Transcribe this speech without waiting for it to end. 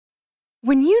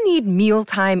When you need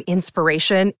mealtime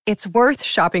inspiration, it's worth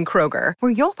shopping Kroger,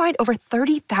 where you'll find over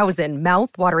 30,000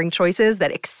 mouth-watering choices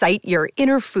that excite your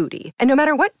inner foodie. And no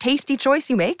matter what tasty choice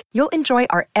you make, you'll enjoy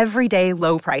our everyday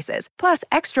low prices, plus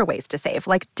extra ways to save,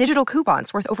 like digital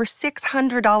coupons worth over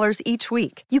 $600 each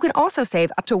week. You can also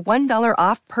save up to $1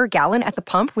 off per gallon at the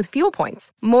pump with fuel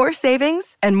points. More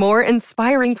savings and more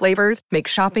inspiring flavors make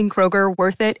shopping Kroger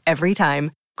worth it every time.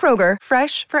 Kroger,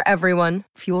 fresh for everyone.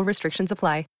 Fuel restrictions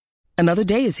apply. Another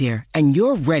day is here, and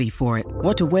you're ready for it.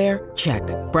 What to wear? Check.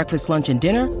 Breakfast, lunch, and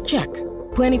dinner? Check.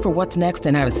 Planning for what's next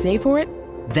and how to save for it?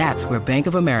 That's where Bank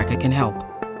of America can help.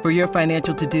 For your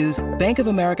financial to-dos, Bank of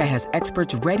America has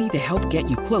experts ready to help get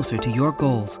you closer to your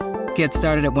goals. Get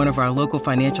started at one of our local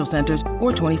financial centers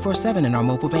or 24/7 in our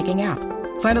mobile banking app.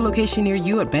 Find a location near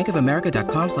you at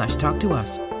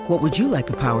bankofamerica.com/talktous. What would you like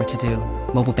the power to do?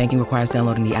 Mobile banking requires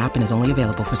downloading the app and is only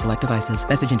available for select devices.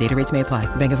 Message and data rates may apply.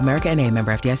 Bank of America N.A.,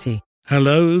 member FDIC.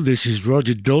 Hello, this is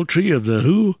Roger Daltrey of The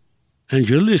Who, and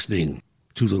you're listening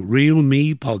to the Real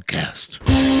Me Podcast.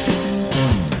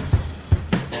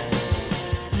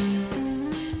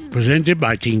 Presented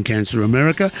by Teen Cancer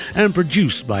America and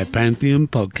produced by Pantheon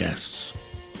Podcasts.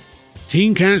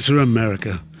 Teen Cancer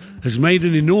America has made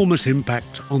an enormous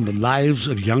impact on the lives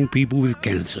of young people with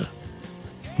cancer.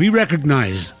 We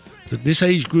recognize that this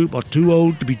age group are too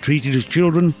old to be treated as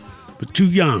children, but too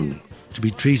young to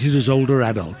be treated as older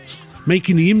adults,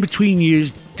 making the in-between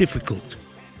years difficult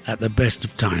at the best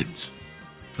of times.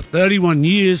 For 31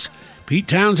 years, Pete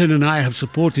Townsend and I have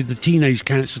supported the Teenage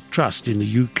Cancer Trust in the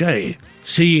UK,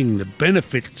 seeing the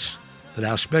benefits that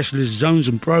our specialist zones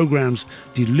and programs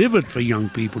delivered for young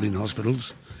people in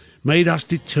hospitals made us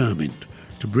determined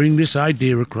to bring this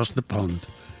idea across the pond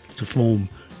to form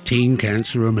Teen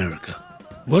Cancer America.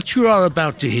 What you are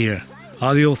about to hear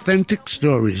are the authentic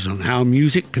stories on how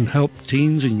music can help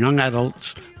teens and young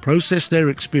adults process their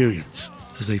experience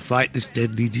as they fight this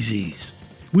deadly disease.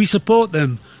 We support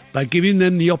them by giving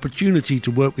them the opportunity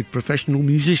to work with professional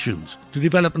musicians to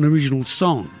develop an original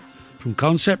song, from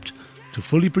concept to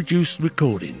fully produced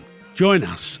recording. Join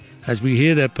us as we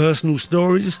hear their personal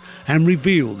stories and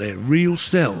reveal their real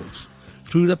selves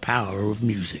through the power of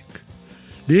music.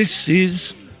 This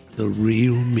is The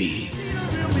Real Me.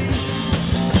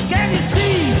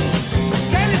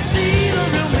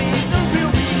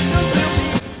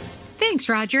 Thanks,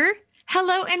 Roger.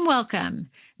 Hello and welcome.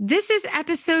 This is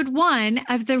episode 1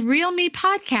 of the Real Me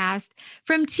podcast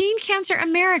from Teen Cancer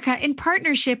America in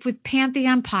partnership with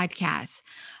Pantheon Podcasts.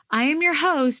 I am your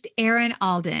host, Erin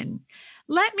Alden.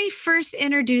 Let me first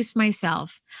introduce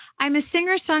myself. I'm a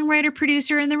singer, songwriter,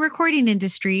 producer in the recording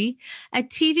industry, a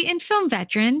TV and film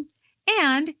veteran,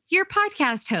 and your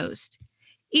podcast host.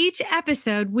 Each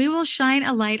episode, we will shine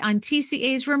a light on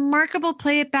TCA's remarkable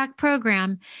Play It Back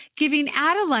program, giving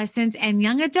adolescents and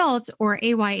young adults, or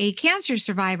AYA cancer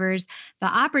survivors, the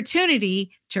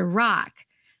opportunity to rock.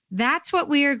 That's what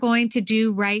we are going to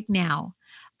do right now.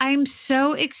 I'm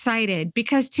so excited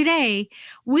because today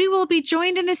we will be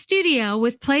joined in the studio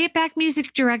with Play It Back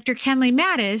music director Kenley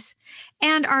Mattis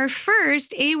and our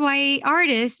first AYA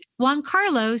artist, Juan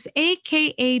Carlos,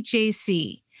 aka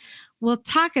JC. We'll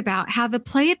talk about how the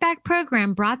Play It Back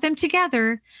program brought them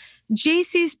together,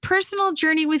 JC's personal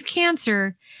journey with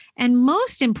cancer, and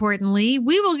most importantly,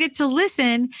 we will get to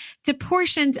listen to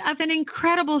portions of an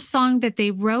incredible song that they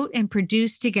wrote and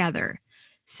produced together.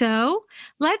 So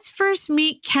let's first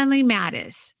meet Kenley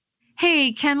Mattis.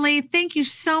 Hey, Kenley, thank you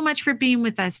so much for being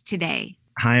with us today.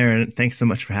 Hi, Erin. Thanks so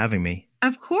much for having me.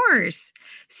 Of course.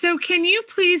 So can you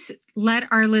please let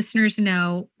our listeners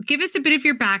know, give us a bit of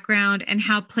your background and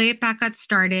how Play It Back got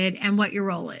started and what your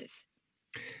role is?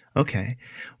 Okay.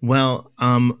 Well,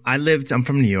 I'm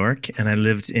from New York, and I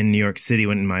lived in New York City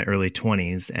in my early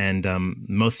 20s. And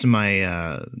most of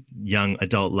my young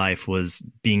adult life was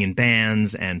being in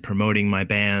bands and promoting my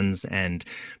bands and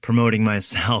promoting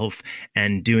myself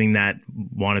and doing that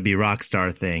wannabe rock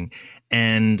star thing.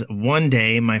 And one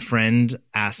day, my friend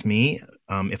asked me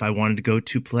if I wanted to go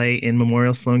to play in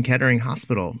Memorial Sloan Kettering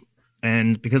Hospital.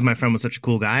 And because my friend was such a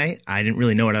cool guy, I didn't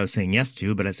really know what I was saying yes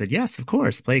to, but I said, yes, of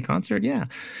course, play a concert, yeah.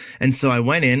 And so I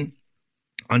went in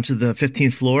onto the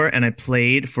 15th floor and I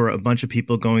played for a bunch of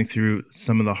people going through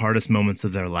some of the hardest moments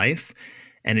of their life.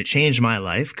 And it changed my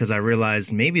life because I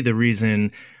realized maybe the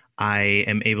reason I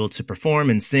am able to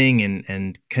perform and sing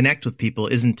and connect with people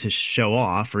isn't to show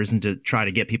off or isn't to try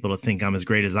to get people to think I'm as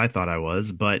great as I thought I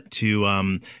was, but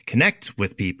to connect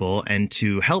with people and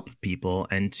to help people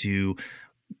and to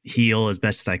heal as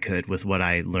best as I could with what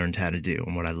I learned how to do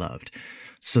and what I loved.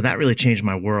 So that really changed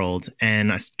my world. And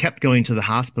I kept going to the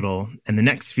hospital. And the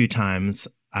next few times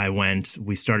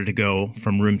we started to go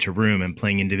from room to room and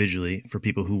playing individually for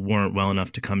people who weren't well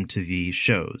enough to come to the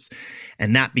shows.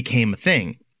 And that became a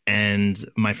thing. And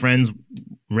my friends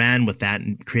ran with that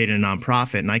and created a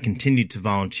nonprofit. And I continued to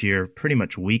volunteer pretty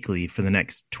much weekly for the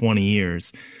next 20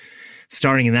 years,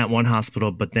 starting in that one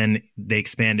hospital. But then they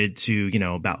expanded to,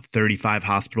 about 35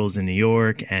 hospitals in New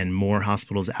York and more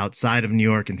hospitals outside of New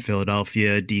York in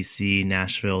Philadelphia, DC,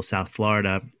 Nashville, South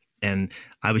Florida. And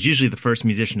I was usually the first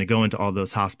musician to go into all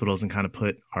those hospitals and kind of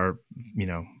put our,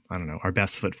 our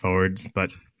best foot forwards.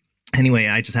 But anyway,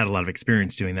 I just had a lot of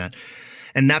experience doing that.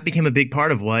 And that became a big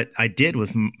part of what I did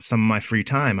with some of my free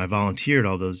time. I volunteered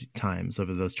all those times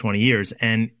over those 20 years.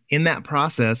 And in that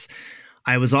process,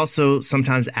 I was also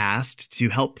sometimes asked to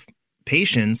help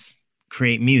patients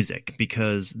create music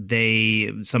because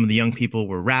some of the young people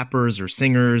were rappers or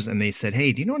singers, and they said,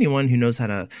 "Hey, do you know anyone who knows how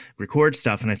to record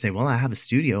stuff?" And I say, "Well, I have a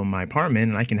studio in my apartment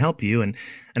and I can help you." And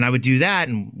I would do that,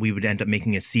 and we would end up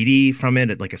making a CD from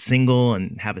it, like a single,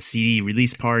 and have a CD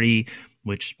release party,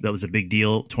 which that was a big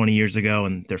deal 20 years ago.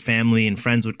 And their family and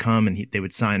friends would come and they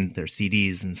would sign their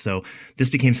CDs. And so this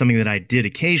became something that I did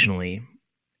occasionally.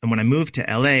 And when I moved to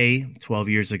LA 12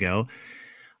 years ago,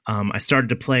 I started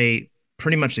to play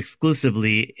pretty much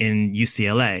exclusively in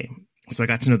UCLA. So I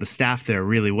got to know the staff there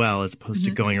really well, as opposed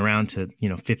to going around to,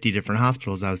 50 different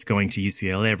hospitals. I was going to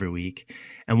UCLA every week.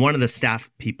 And one of the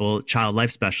staff people, child life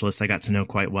specialists I got to know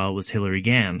quite well, was Hillary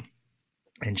Gann.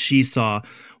 And she saw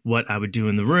what I would do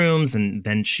in the rooms. And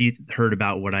then she heard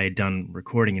about what I had done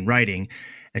recording and writing.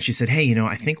 And she said, "Hey,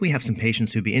 I think we have some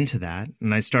patients who'd be into that."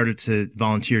 And I started to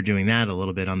volunteer doing that a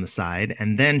little bit on the side.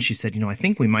 And then she said, "I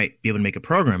think we might be able to make a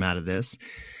program out of this."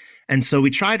 And so we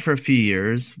tried for a few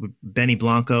years. Benny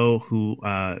Blanco, who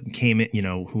came in,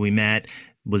 who we met,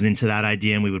 was into that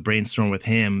idea, and we would brainstorm with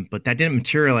him. But that didn't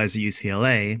materialize at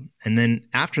UCLA. And then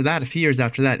after that, a few years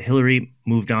after that, Hillary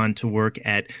moved on to work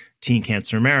at Teen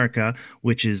Cancer America,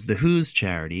 which is the WHO's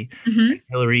charity.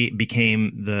 Hillary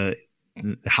became the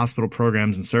hospital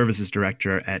programs and services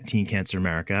director at Teen Cancer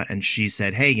America. And she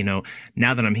said, "Hey, now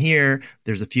that I'm here,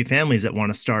 there's a few families that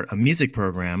want to start a music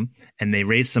program, and they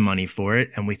raised some money for it.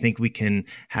 And we think we can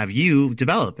have you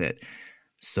develop it."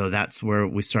 So that's where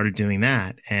we started doing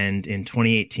that. And in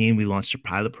 2018, we launched a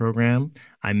pilot program.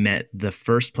 I met the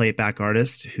first playback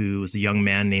artist, who was a young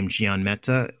man named Gian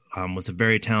Mehta, was a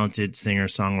very talented singer,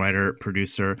 songwriter,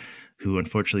 producer, who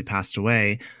unfortunately passed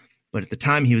away. But at the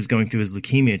time, he was going through his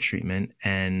leukemia treatment,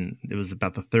 and it was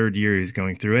about the third year he was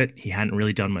going through it. He hadn't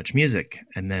really done much music.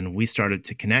 And then we started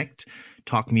to connect,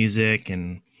 talk music,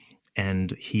 and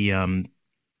he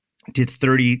did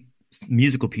 30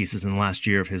 musical pieces in the last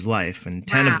year of his life, and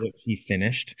 10 of which he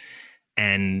finished,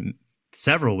 and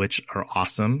several which are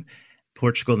awesome.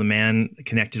 Portugal the Man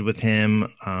connected with him.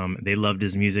 They loved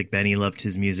his music. Benny loved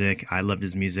his music. I loved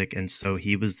his music. And so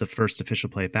he was the first official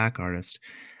playback artist.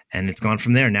 And it's gone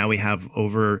from there. Now we have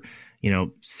over,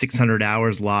 600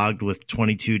 hours logged with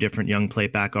 22 different young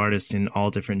playback artists in all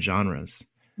different genres.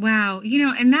 Wow.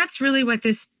 And that's really what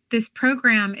this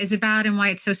program is about, and why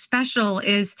it's so special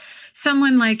is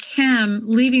someone like him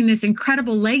leaving this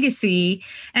incredible legacy,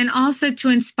 and also to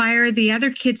inspire the other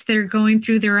kids that are going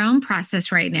through their own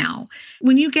process right now.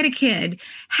 When you get a kid,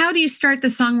 how do you start the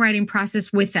songwriting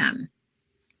process with them?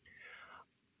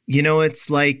 It's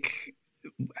like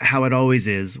how it always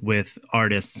is with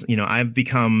artists. I've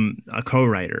become a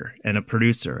co-writer and a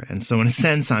producer. And so in a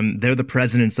sense, they're the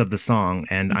presidents of the song,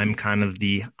 and I'm kind of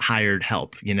the hired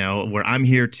help, where I'm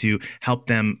here to help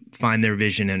them find their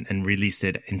vision and release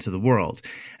it into the world.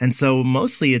 And so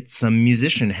mostly it's a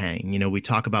musician hang. We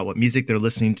talk about what music they're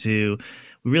listening to.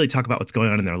 We really talk about what's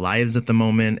going on in their lives at the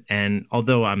moment. And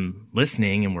although I'm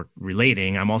listening and we're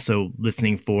relating, I'm also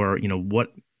listening for,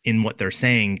 what they're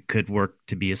saying could work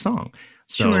to be a song.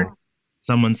 So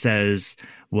someone says,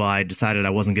 "Well, I decided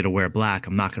I wasn't going to wear black.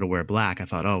 I'm not going to wear black." I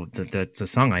thought, "Oh, that's a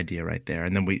song idea right there."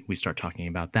 And then we start talking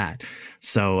about that.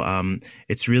 So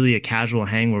it's really a casual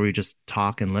hang where we just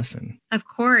talk and listen. Of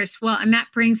course. Well, and that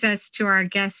brings us to our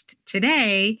guest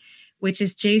today, which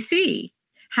is JC.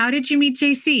 How did you meet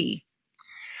JC?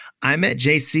 I met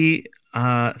JC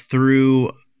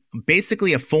through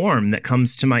basically a form that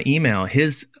comes to my email.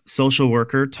 His social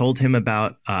worker told him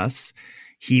about us.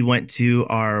 He went to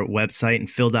our website and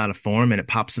filled out a form, and it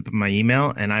pops up in my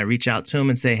email. And I reach out to him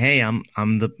and say, "Hey, I'm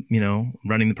the,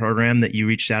 running the program that you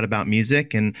reached out about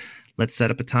music, and let's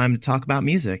set up a time to talk about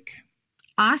music."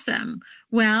 Awesome.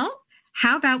 Well,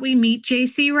 how about we meet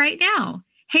JC right now?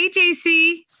 Hey,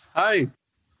 JC. Hi.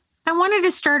 I wanted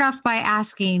to start off by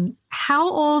asking, how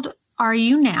old are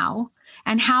you now?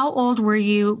 And how old were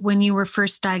you when you were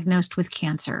first diagnosed with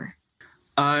cancer?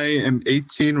 I am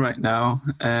 18 right now,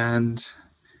 and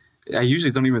I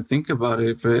usually don't even think about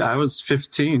it, but I was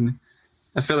 15.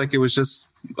 I feel like it was just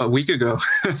a week ago.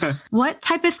 What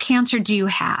type of cancer do you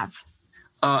have?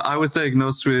 I was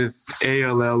diagnosed with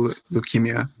ALL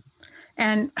leukemia.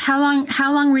 And how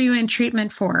long were you in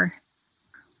treatment for?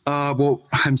 Well,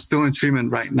 I'm still in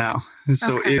treatment right now.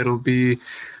 So Okay. it'll be,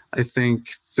 I think,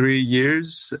 3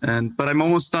 years, but I'm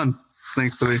almost done,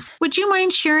 thankfully. Would you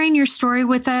mind sharing your story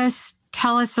with us?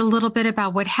 Tell us a little bit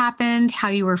about what happened, how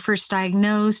you were first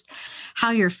diagnosed,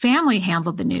 how your family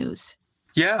handled the news.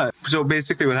 Yeah. So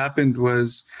basically what happened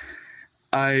was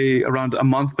around a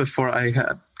month before I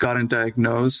had gotten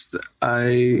diagnosed,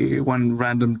 one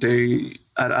random day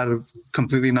out of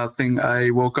completely nothing, I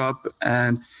woke up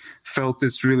and felt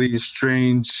this really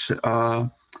strange,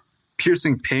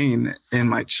 piercing pain in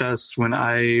my chest when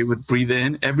I would breathe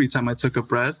in every time I took a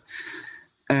breath.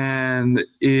 And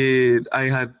I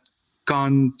had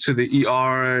gone to the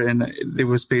ER, and it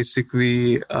was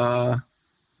basically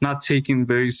not taken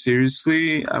very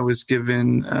seriously. I was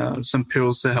given some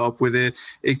pills to help with it.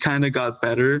 It kind of got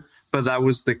better, but that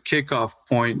was the kickoff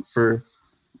point for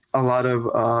a lot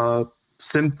of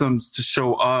symptoms to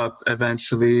show up.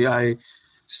 Eventually, I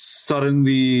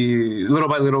suddenly, little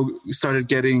by little, started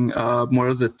getting more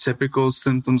of the typical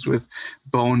symptoms with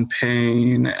bone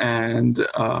pain and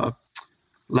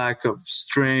lack of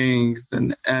strength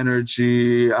and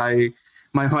energy.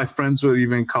 My friends would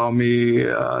even call me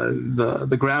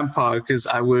the grandpa, because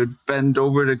I would bend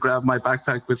over to grab my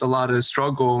backpack with a lot of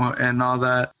struggle and all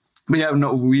that. But yeah,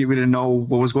 we didn't know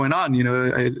what was going on.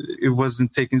 It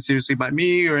wasn't taken seriously by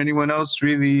me or anyone else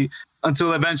really,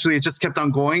 until eventually it just kept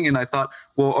on going. And I thought,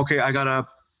 well, okay, I gotta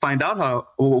find out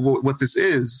what this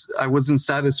is. I wasn't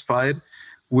satisfied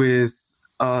with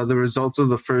the results of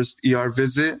the first ER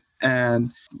visit.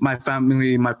 And my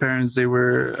family, my parents, they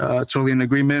were totally in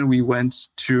agreement. We went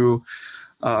to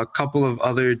a couple of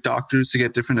other doctors to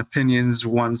get different opinions.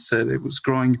 One said it was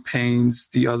growing pains.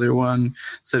 The other one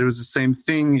said it was the same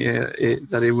thing,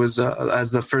 that it was,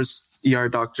 as the first ER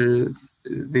doctor,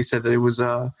 they said that it was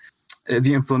the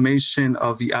inflammation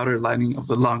of the outer lining of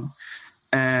the lung.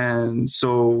 And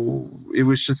so it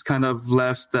was just kind of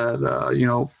left at,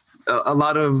 a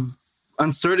lot of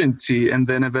uncertainty. And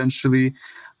then eventually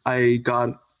I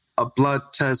got a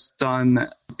blood test done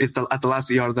at the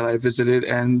last ER that I visited.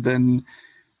 And then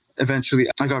eventually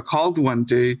I got called one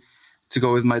day to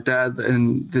go with my dad,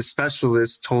 and the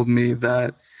specialist told me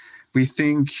that we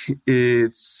think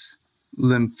it's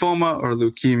lymphoma or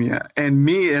leukemia. And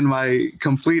me, in my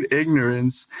complete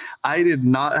ignorance, I did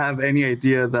not have any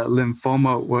idea that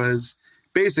lymphoma was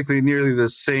basically nearly the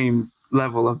same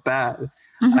level of bad.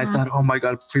 Mm-hmm. I thought, oh my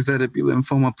God, please let it be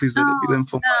lymphoma. Please let it be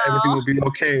lymphoma. No. Everything will be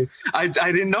okay. I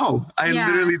didn't know. I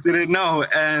literally didn't know.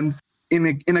 And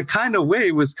in a kind of way,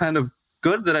 it was kind of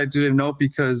good that I didn't know,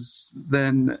 because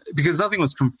nothing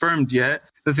was confirmed yet.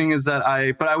 The thing is that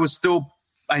I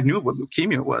knew what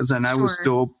leukemia was, and I was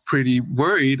still pretty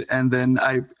worried. And then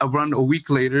around a week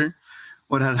later,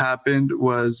 what had happened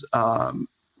was,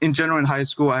 in general, in high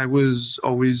school, I was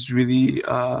always really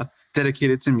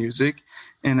dedicated to music.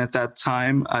 And at that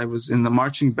time, I was in the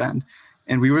marching band,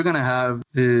 and we were going to have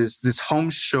this home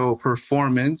show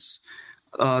performance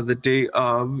the day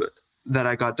of that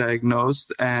I got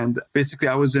diagnosed. And basically,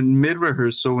 I was in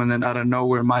mid-rehearsal, and then out of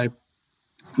nowhere, my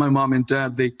mom and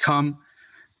dad, they come,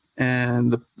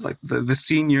 and the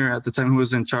senior at the time who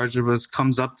was in charge of us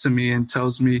comes up to me and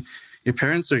tells me, "Your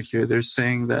parents are here. They're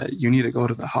saying that you need to go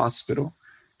to the hospital."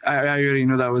 I already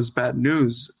knew that was bad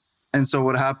news. And so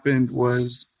what happened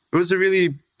was, it was a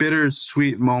really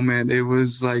bittersweet moment. It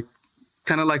was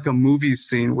kind of like a movie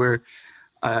scene where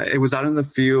it was out in the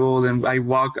field, and I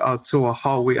walk out to a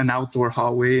hallway, an outdoor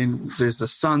hallway, and there's the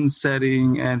sun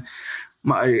setting, and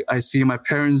I see my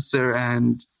parents there,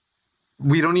 and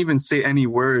we don't even say any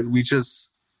word. We just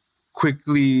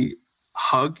quickly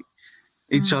hug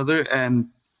each other, and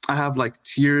I have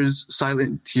tears,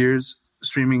 silent tears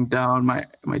streaming down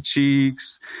my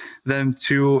cheeks, them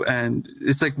too. And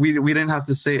it's we didn't have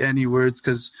to say any words,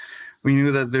 because we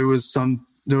knew that there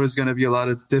was going to be a lot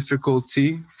of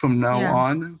difficulty from now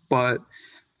on, but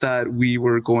that we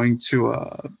were going to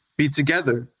be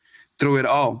together through it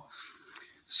all.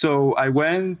 So I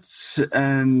went,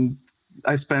 and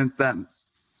I spent that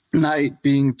night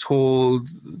being told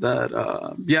that,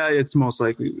 it's most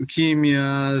likely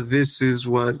leukemia. This is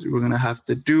what we're going to have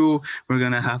to do. We're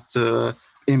going to have to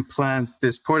implant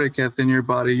this portacath in your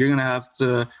body. You're going to have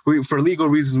to, for legal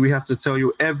reasons, we have to tell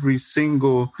you every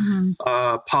single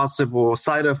possible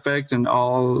side effect and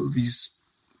all these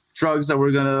drugs that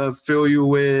we're going to fill you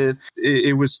with.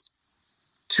 It was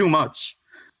too much.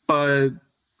 but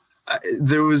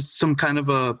there was some kind of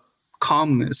a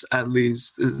calmness, at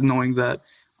least, knowing that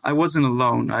I wasn't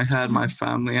alone. I had my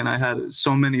family, and I had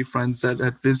so many friends that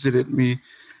had visited me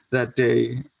that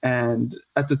day. And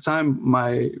at the time,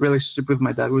 my relationship with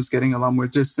my dad was getting a lot more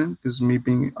distant because me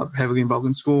being heavily involved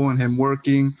in school and him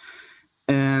working.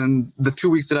 And the 2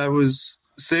 weeks that I was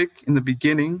sick in the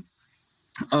beginning,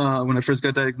 when I first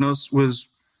got diagnosed, was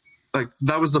like,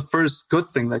 that was the first good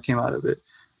thing that came out of it,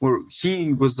 where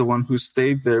he was the one who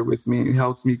stayed there with me and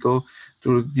helped me go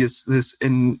through this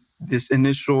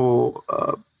initial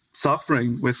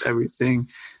suffering with everything.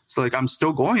 So like, I'm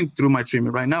still going through my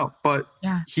treatment right now, but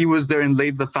he was there and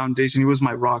laid the foundation. He was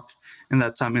my rock in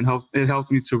that time, and it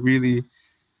helped me to really,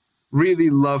 really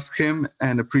love him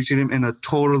and appreciate him in a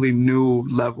totally new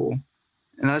level.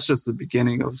 And that's just the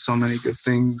beginning of so many good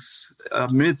things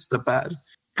amidst the bad.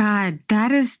 God,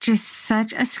 that is just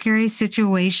such a scary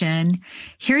situation.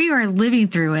 Here you are living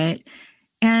through it.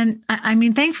 And I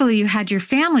mean, thankfully you had your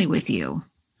family with you.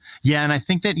 Yeah. And I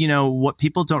think that, what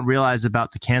people don't realize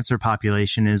about the cancer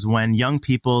population is when young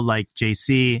people like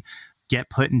JC get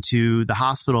put into the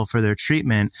hospital for their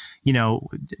treatment,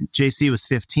 JC was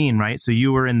 15, right? So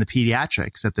you were in the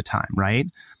pediatrics at the time, right?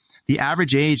 The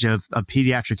average age of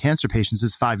pediatric cancer patients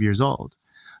is 5 years old.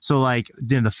 So like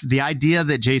the idea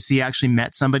that JC actually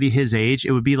met somebody his age,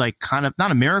 it would be like kind of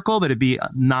not a miracle, but it'd be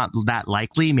not that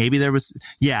likely. Maybe there was,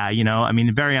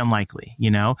 very unlikely,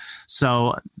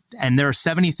 So, and there are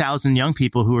 70,000 young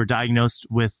people who are diagnosed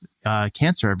with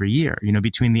cancer every year,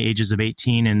 between the ages of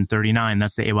 18 and 39.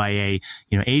 That's the AYA,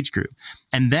 age group.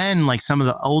 And then like some of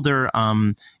the older,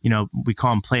 we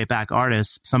call them play it back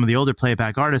artists, some of the older play it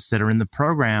back artists that are in the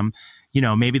program,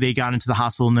 maybe they got into the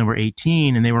hospital and they were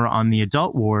 18 and they were on the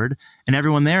adult ward, and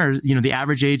everyone there, the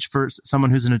average age for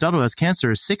someone who's an adult who has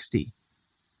cancer is 60.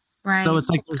 Right. So it's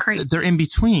like they're in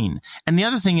between. And the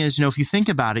other thing is, if you think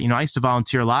about it, I used to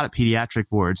volunteer a lot at pediatric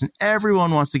wards, and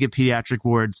everyone wants to give pediatric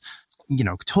wards,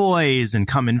 toys and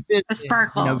come and visit. The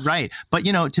sparkles. Right. But,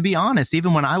 to be honest,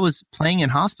 even when I was playing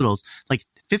in hospitals, like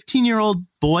 15-year-old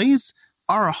boys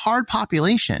are a hard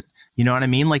population. You know what I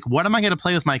mean? Like, what am I going to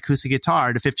play with my acoustic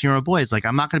guitar to 15-year-old boys? Like,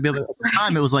 I'm not going to be able to. At the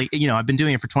time, it was like, I've been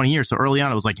doing it for 20 years. So early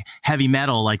on, it was like heavy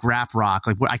metal, like rap rock.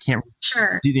 Like, what I can't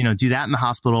do that in the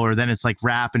hospital, or then it's like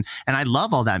rap. And I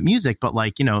love all that music. But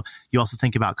like, you also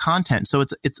think about content. So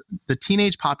it's the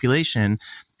teenage population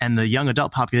and the young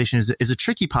adult population is a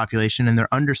tricky population, and they're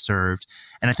underserved.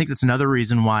 And I think that's another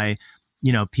reason why,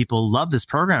 people love this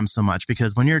program so much,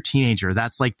 because when you're a teenager,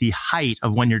 that's like the height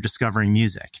of when you're discovering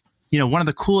music. One of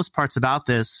the coolest parts about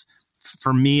this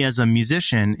for me as a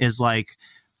musician is like,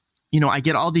 I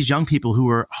get all these young people who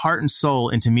are heart and soul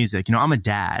into music. I'm a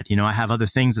dad, I have other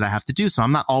things that I have to do. So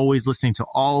I'm not always listening to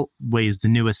always the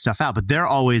newest stuff out, but they're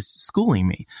always schooling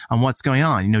me on what's going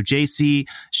on. JC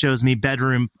shows me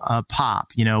bedroom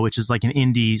pop, which is like an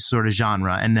indie sort of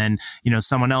genre. And then,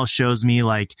 someone else shows me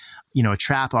like, a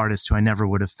trap artist who I never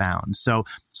would have found. So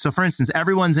for instance,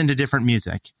 everyone's into different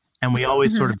music. And we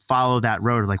always sort of follow that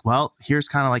road of like, well, here's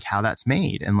kind of like how that's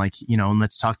made. And like, and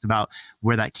let's talk about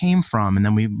where that came from. And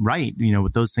then we write,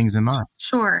 with those things in mind.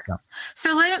 Sure. Yeah.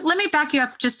 So let me back you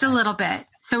up just a little bit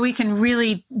so we can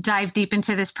really dive deep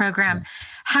into this program. Yeah.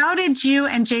 How did you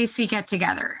and JC get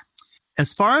together?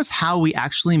 As far as how we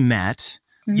actually met,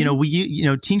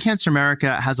 Teen Cancer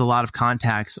America has a lot of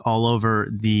contacts all over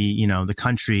the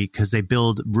country, because they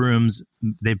build rooms,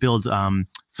 they build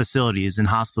facilities and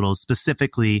hospitals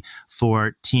specifically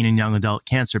for teen and young adult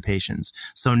cancer patients.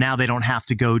 So now they don't have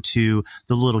to go to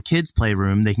the little kids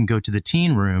playroom. They can go to the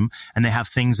teen room, and they have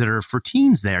things that are for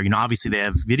teens there. Obviously they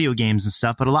have video games and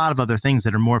stuff, but a lot of other things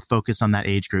that are more focused on that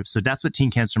age group. So that's what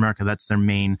Teen Cancer America, that's their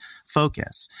main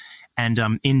focus. And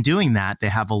in doing that, they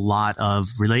have a lot of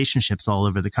relationships all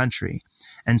over the country.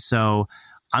 And so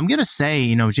I'm going to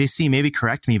say, JC, maybe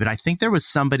correct me, but I think there was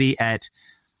somebody at,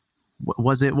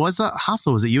 was a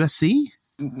hospital? Was it USC?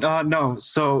 No.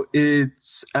 So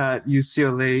it's at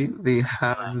UCLA. They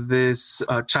have this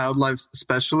child life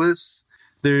specialist.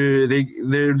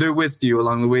 They're with you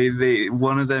along the way.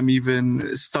 One of them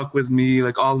even stuck with me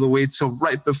like all the way till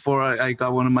right before I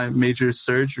got one of my major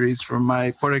surgeries for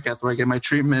my portal cath, where I get my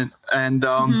treatment. And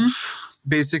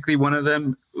basically one of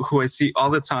them who I see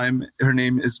all the time, her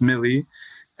name is Millie.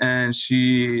 And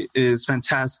she is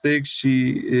fantastic.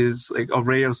 She is like a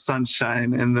ray of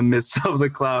sunshine in the midst of the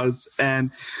clouds.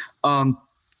 And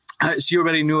she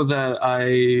already knew that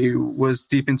I was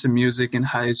deep into music in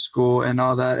high school and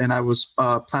all that, and I was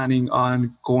planning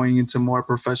on going into more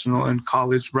professional and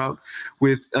college route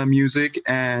with music.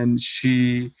 And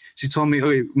she told me,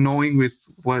 okay, knowing with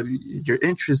what your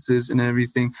interest is and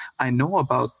everything, I know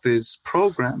about this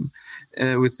program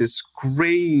with this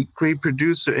great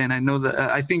producer, and I know that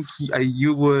I think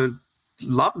you would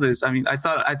love this. I mean, I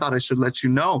thought I should let you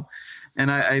know, and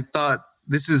I thought,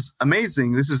 this is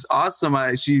amazing. This is awesome.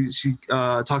 She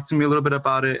talked to me a little bit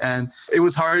about it, and it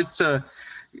was hard to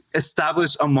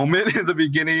establish a moment in the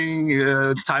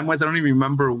beginning, time-wise. I don't even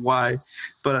remember why,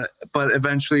 but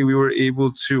eventually we were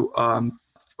able to,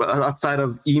 outside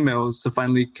of emails, to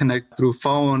finally connect through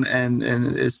phone and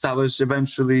establish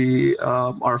eventually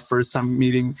our first time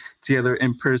meeting together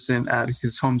in person at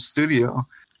his home studio.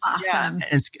 Awesome.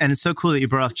 Yeah. And it's so cool that you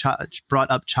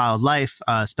brought up Child Life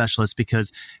Specialist,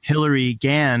 because Hillary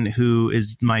Gann, who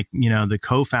is the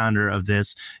co-founder of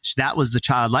this, that was the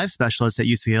Child Life Specialist at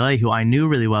UCLA, who I knew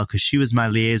really well because she was my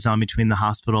liaison between the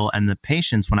hospital and the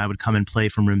patients when I would come and play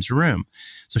from room to room.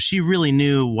 So she really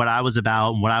knew what I was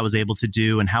about and what I was able to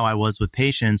do and how I was with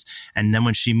patients. And then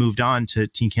when she moved on to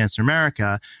Teen Cancer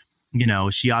America,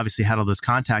 she obviously had all those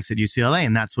contacts at UCLA,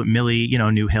 and that's what Millie,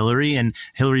 knew Hillary. And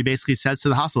Hillary basically says to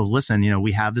the hospitals, listen,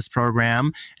 we have this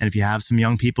program, and if you have some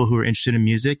young people who are interested in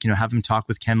music, have them talk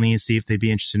with Ken Lee and see if they'd be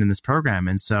interested in this program.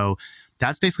 And so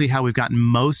that's basically how we've gotten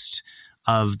most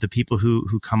of the people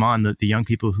who come on, the young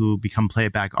people who become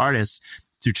playback artists,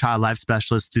 through Child Life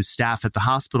Specialists, through staff at the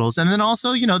hospitals. And then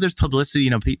also, there's publicity,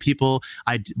 people.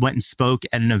 I went and spoke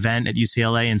at an event at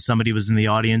UCLA, and somebody was in the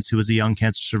audience who was a young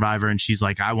cancer survivor. And she's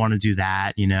like, I want to do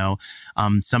that.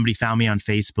 Somebody found me on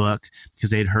Facebook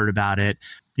because they'd heard about it.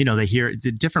 They hear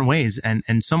the different ways.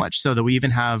 And so much so that we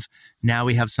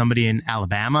have somebody in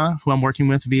Alabama who I'm working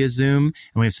with via Zoom,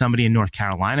 and we have somebody in North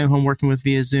Carolina who I'm working with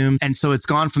via Zoom. And so it's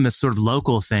gone from this sort of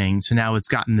local thing to now it's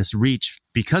gotten this reach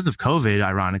because of COVID,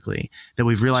 ironically, that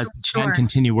we've realized we can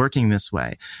continue working this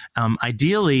way.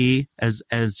 Ideally, as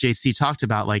JC talked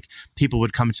about, like, people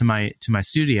would come to my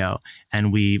studio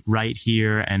and we write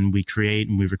here and we create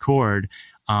and we record.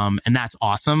 And that's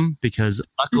awesome because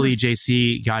luckily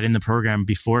JC got in the program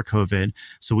before COVID.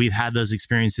 So we've had those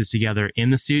experiences together in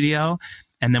the studio.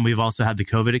 And then we've also had the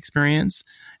COVID experience.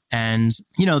 And,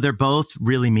 they're both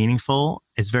really meaningful.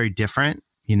 It's very different.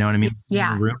 You know what I mean?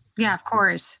 Yeah. Yeah, of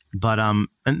course. But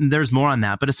and there's more on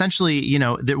that. But essentially,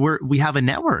 we have a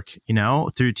network,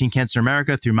 through Teen Cancer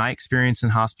America, through my experience in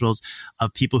hospitals,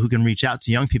 of people who can reach out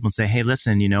to young people and say, hey,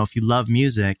 listen, if you love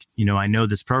music, I know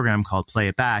this program called Play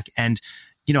It Back. And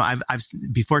I've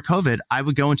before COVID, I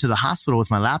would go into the hospital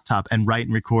with my laptop and write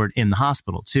and record in the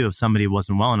hospital too. If somebody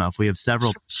wasn't well enough, we have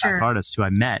several artists who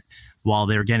I met while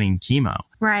they were getting chemo.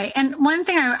 Right. And one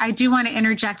thing I do want to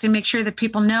interject and make sure that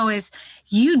people know is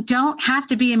you don't have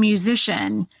to be a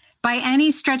musician by any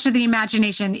stretch of the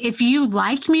imagination. If you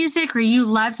like music or you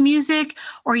love music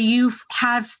or you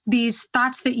have these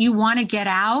thoughts that you want to get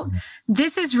out,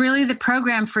 this is really the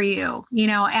program for you,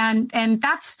 and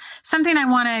that's something I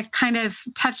want to kind of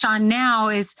touch on now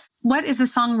is what is the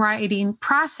songwriting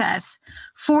process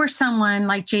for someone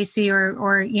like JC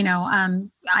or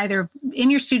either in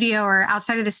your studio or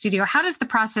outside of the studio? How does the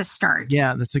process start?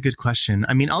 Yeah, that's a good question.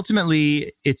 I mean,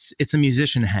 ultimately, it's a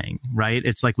musician hang, right?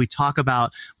 It's like we talk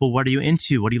about, well, what are you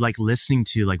into? What do you like listening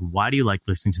to? Like, why do you like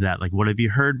listening to that? Like, what have you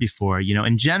heard before?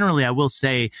 And generally, I will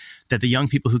say that the young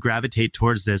people who gravitate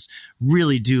towards this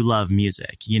really do love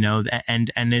music,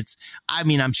 and it's, I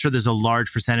mean, I'm sure there's a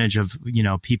large percentage of,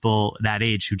 people that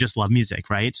age who just love music,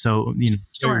 right? So,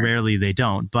 very rarely they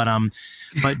don't, but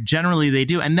generally they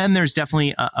do. And then there's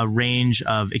definitely a range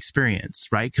of experience,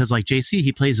 right? Because like JC,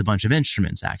 he plays a bunch of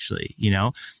instruments actually,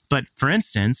 but for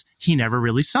instance, he never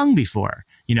really sung before,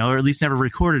 or at least never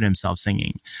recorded himself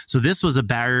singing. So this was a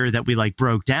barrier that we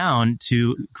broke down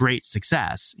to great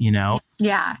success,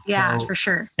 Yeah, for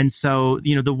sure. And so,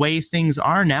 the way things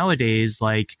are nowadays,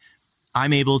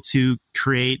 I'm able to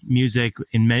create music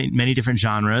in many, many different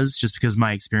genres just because of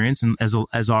my experience, and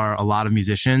as are a lot of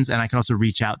musicians. And I can also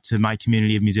reach out to my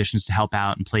community of musicians to help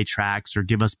out and play tracks or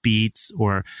give us beats,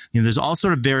 or, there's all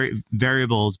sort of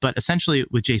variables. But essentially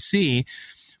with JC,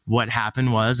 what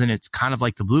happened was, and it's kind of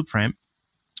like the blueprint,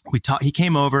 he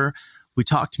came over, we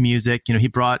talked music, he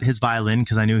brought his violin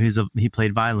because I knew he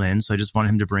played violin. So I just wanted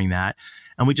him to bring that.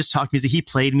 And we just talked music. He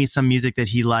played me some music that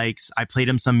he likes. I played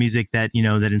him some music that,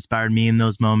 that inspired me in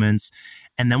those moments.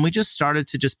 And then we just started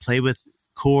to just play with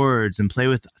chords and play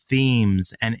with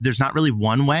themes. And there's not really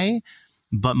one way,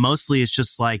 but mostly it's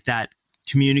just like that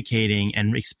communicating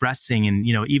and expressing and,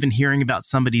 you know, even hearing about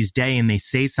somebody's day and they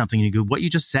say something and you go, what you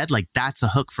just said, like that's a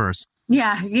hook for us.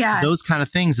 Yeah. Those kind of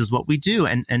things is what we do.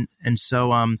 And so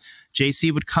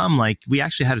JC would come, like we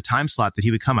actually had a time slot that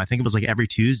he would come. I think it was like every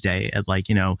Tuesday at like,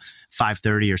 you know,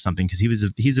 5:30 or something. Cause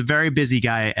he's a very busy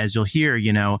guy, as you'll hear,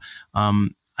 you know.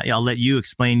 I'll let you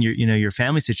explain your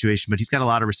family situation, but he's got a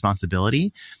lot of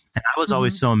responsibility. And I was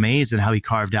always so amazed at how he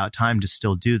carved out time to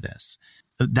still do this.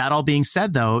 That all being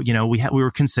said, though, you know, we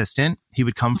were consistent. He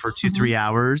would come for 2-3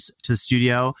 hours to the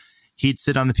studio. He'd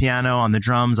sit on the piano, on the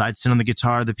drums. I'd sit on the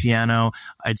guitar, the piano.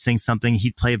 I'd sing something.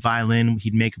 He'd play violin.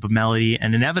 He'd make up a melody.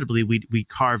 And inevitably, we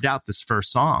carved out this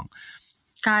first song.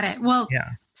 Got it. Well,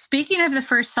 speaking of the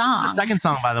first song. The second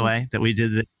song, by the way, that we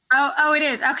did. Oh, it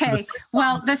is. Okay.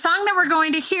 Well, the song that we're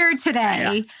going to hear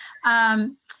today,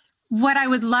 what I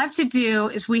would love to do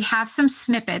is we have some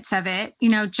snippets of it, you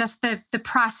know, just the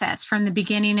process from the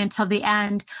beginning until the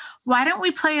end. Why don't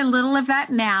we play a little of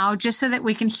that now, just so that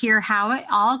we can hear how it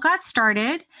all got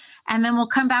started, and then we'll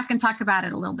come back and talk about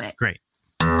it a little bit. Great.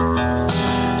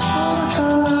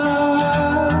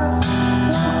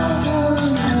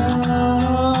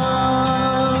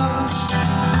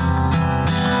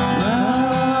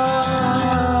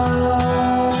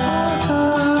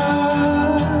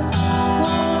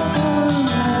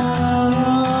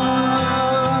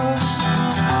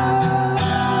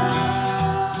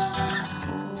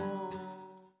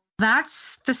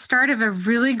 That's the start of a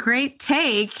really great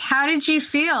take. How did you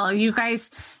feel? You guys,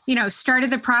 you know,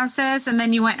 started the process and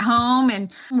then you went home,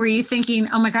 and were you thinking,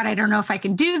 oh my God, I don't know if I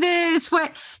can do this?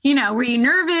 What, you know, were you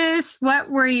nervous? What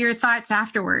were your thoughts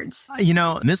afterwards? You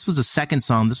know, this was the second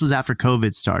song. This was after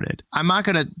COVID started. I'm not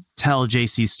going to tell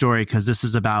JC's story because this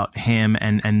is about him,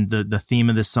 and the theme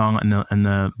of this song and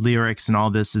the lyrics and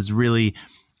all this is really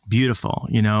beautiful,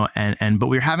 you know, but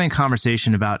we were having a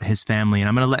conversation about his family, and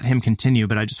I'm going to let him continue,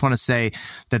 but I just want to say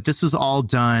that this was all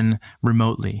done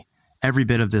remotely. Every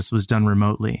bit of this was done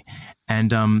remotely.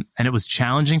 And it was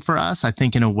challenging for us. I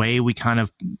think in a way we kind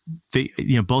of,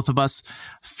 you know, both of us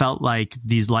felt like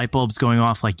these light bulbs going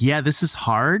off, like, yeah, this is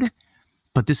hard,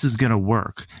 but this is going to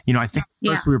work. You know, I think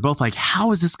first we were both like,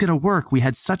 how is this going to work? We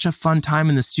had such a fun time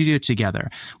in the studio together.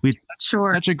 We had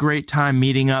such a great time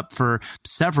meeting up for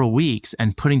several weeks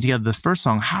and putting together the first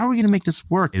song. How are we going to make this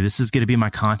work? This is going to be my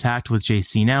contact with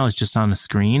JC now. It's just on the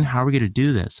screen. How are we going to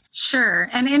do this? Sure.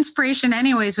 And inspiration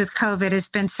anyways with COVID has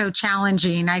been so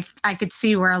challenging. I could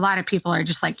see where a lot of people are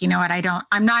just like, you know what,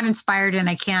 I'm not inspired and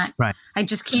I can't, I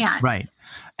just can't. Right.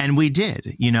 And we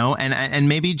did, you know, and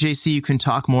maybe JC, you can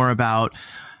talk more about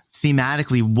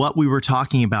thematically what we were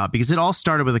talking about, because it all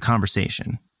started with a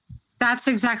conversation. That's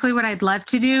exactly what I'd love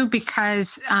to do,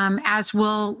 because as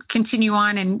we'll continue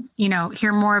on and, you know,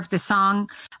 hear more of the song,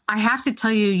 I have to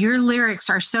tell you, your lyrics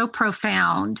are so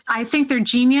profound. I think they're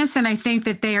genius, and I think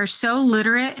that they are so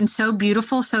literate and so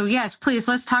beautiful. So yes, please,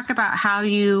 let's talk about how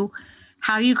you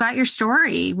got your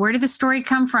story. Where did the story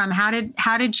come from? How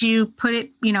did you put it,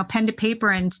 you know, pen to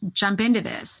paper and jump into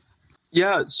this?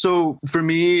 Yeah. So for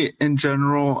me in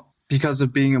general, because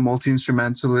of being a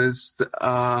multi-instrumentalist,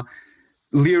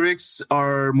 lyrics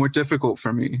are more difficult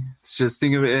for me. It's just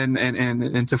think of it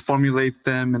and to formulate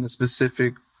them in a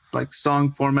specific like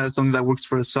song format, something that works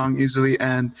for a song easily.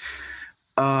 And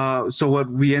so what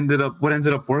ended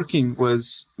up working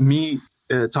was me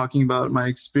talking about my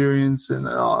experience and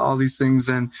all these things,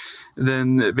 and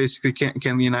then basically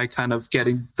Kenley and I kind of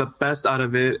getting the best out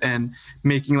of it and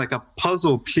making like a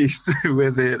puzzle piece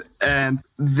with it. And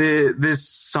this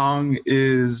song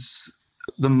is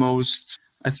the most,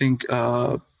 I think,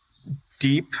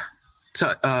 deep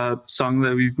song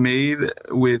that we've made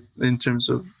in terms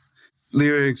of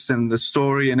lyrics and the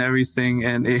story and everything.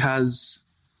 And it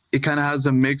kind of has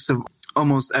a mix of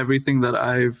almost everything that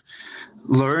I've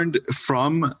learned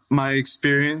from my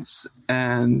experience,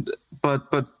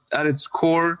 but at its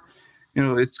core, you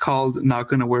know, it's called Not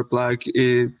Gonna Wear Black.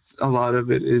 A lot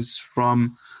of it is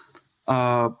from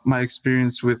my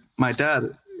experience with my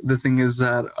dad. The thing is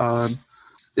that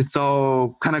it's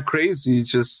all kind of crazy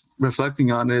just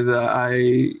reflecting on it.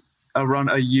 Around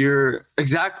a year,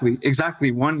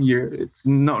 exactly 1 year, it's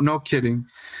no kidding,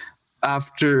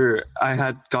 after I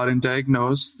had gotten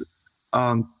diagnosed,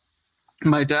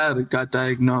 my dad got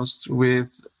diagnosed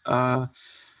with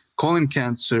colon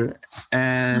cancer.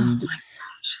 And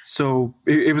so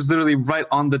it was literally right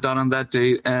on the dot on that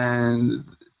date, and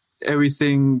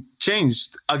everything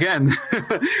changed again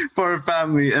for our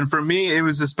family. And for me, it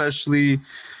was especially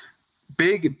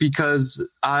big because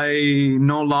I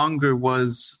no longer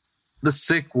was the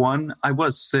sick one. I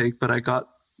was sick, but I got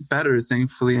better,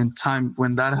 thankfully, in time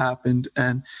when that happened.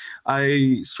 And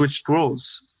I switched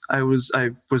roles. I was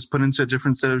put into a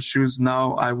different set of shoes.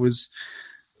 Now I was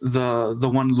the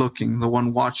one looking, the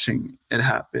one watching it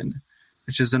happen,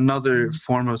 which is another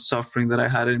form of suffering that I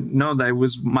hadn't known. That it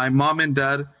was my mom and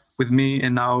dad with me,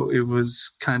 and now it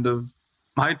was kind of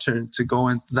my turn to go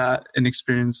into that and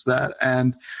experience that.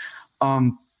 And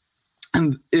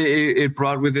it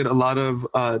brought with it a lot of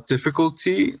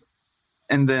difficulty.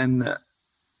 And then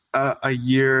a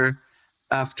year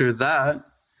after that,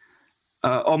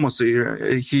 almost a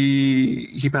year,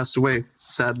 he passed away,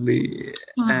 sadly.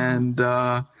 And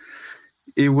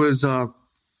it was a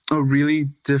really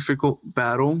difficult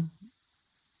battle,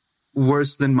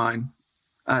 worse than mine.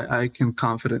 I can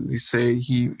confidently say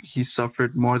he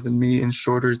suffered more than me in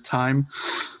shorter time.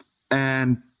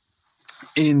 And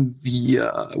in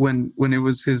the when it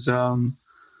was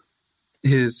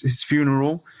his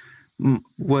funeral,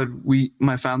 what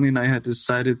my family and I had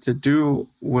decided to do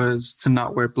was to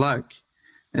not wear black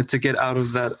and to get out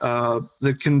of that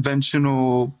the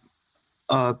conventional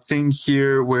thing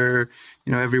here where,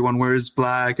 you know, everyone wears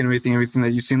black and everything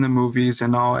that you see in the movies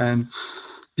and all. And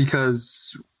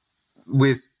because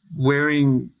with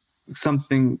wearing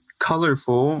something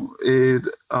colorful, it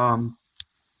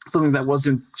something that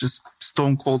wasn't just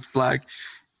stone cold black,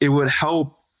 it would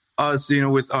help us, you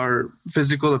know, with our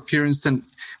physical appearance, and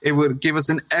it would give us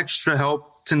an extra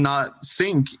help to not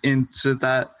sink into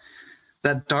that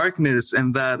darkness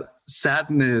and that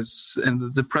sadness and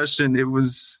the depression. It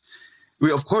was,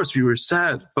 of course we were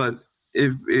sad, but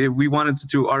if we wanted to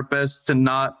do our best to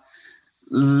not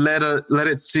let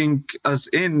it sink us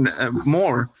in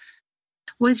more.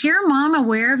 Was your mom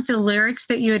aware of the lyrics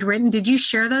that you had written? Did you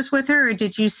share those with her, or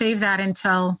did you save that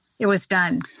until it was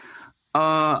done?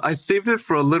 I saved it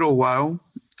for a little while.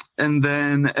 And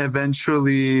then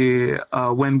eventually,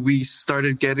 when we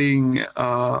started getting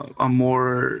a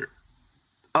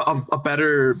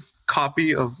better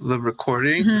copy of the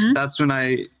recording, that's when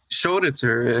I showed it to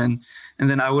her. And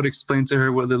then I would explain to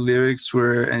her what the lyrics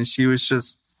were. And she was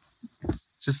just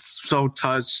so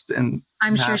touched. And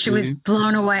I'm sure she was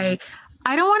blown away.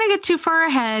 I don't want to get too far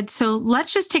ahead, so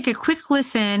let's just take a quick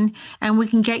listen and we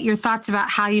can get your thoughts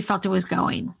about how you felt it was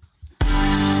going.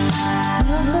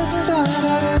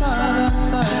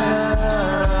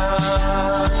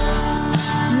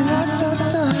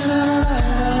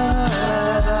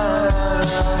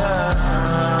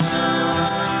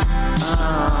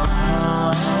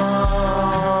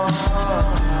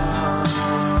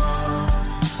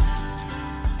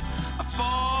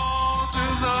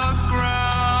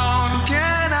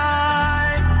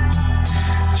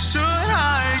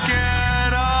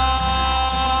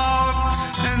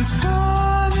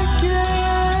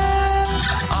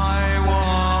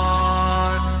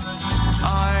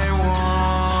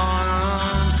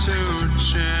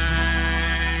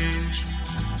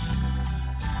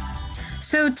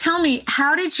 So tell me,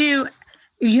 how did you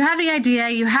had the idea,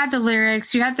 you had the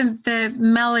lyrics, you had the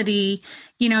melody,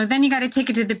 you know, then you got to take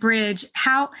it to the bridge.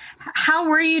 How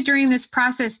were you during this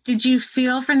process? Did you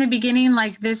feel from the beginning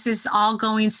like this is all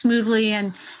going smoothly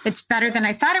and it's better than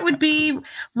I thought it would be?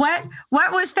 What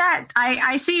was that?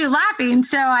 I see you laughing,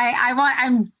 so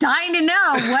I'm dying to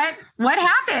know what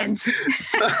happened.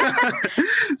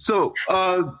 So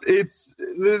it's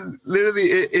literally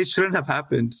it shouldn't have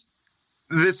happened.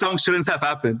 This song shouldn't have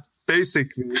happened,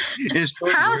 basically.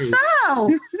 How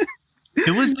so?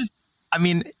 It was just, I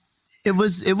mean, it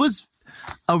was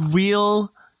a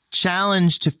real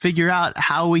challenge to figure out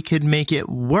how we could make it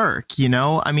work, you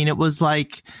know? I mean, it was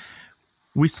like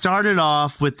we started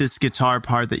off with this guitar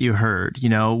part that you heard, you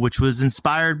know, which was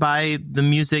inspired by the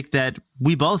music that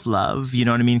we both love, you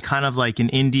know what I mean? Kind of like an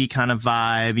indie kind of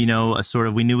vibe, you know,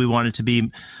 we knew we wanted to be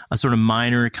a sort of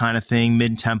minor kind of thing,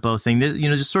 mid-tempo thing, you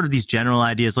know, just sort of these general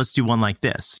ideas. Let's do one like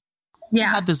this.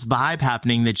 Yeah. We had this vibe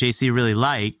happening that JC really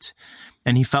liked.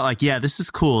 And he felt like, yeah, this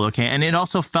is cool. Okay. And it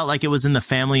also felt like it was in the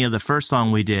family of the first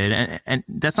song we did. And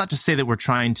that's not to say that we're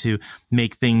trying to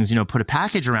make things, you know, put a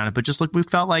package around it, but just like we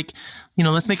felt like, you know,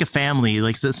 let's make a family,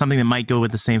 like something that might go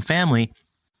with the same family.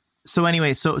 So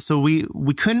anyway, so we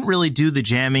couldn't really do the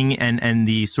jamming and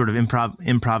the sort of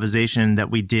improvisation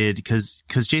that we did because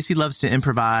JC loves to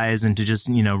improvise and to just,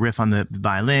 you know, riff on the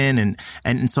violin.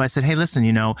 And so I said, hey, listen,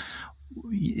 you know,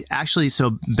 actually,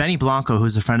 so Benny Blanco,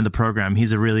 who's a friend of the program,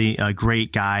 he's a really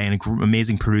great guy and an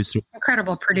amazing producer.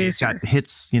 Incredible producer. He's got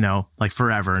hits, you know, like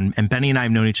forever. And Benny and I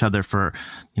have known each other for,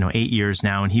 you know, 8 years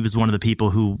now. And he was one of the people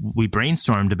who we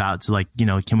brainstormed about to like, you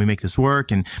know, can we make this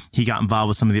work? And he got involved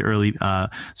with some of the early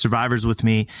survivors with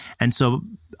me. And so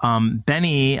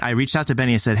Benny, I reached out to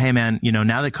Benny and said, hey, man, you know,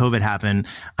 now that COVID happened,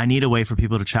 I need a way for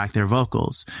people to track their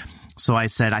vocals. So I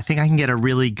said, I think I can get a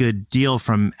really good deal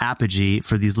from Apogee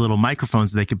for these little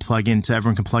microphones that they could plug into,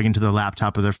 everyone can plug into their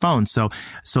laptop or their phone. So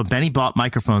Benny bought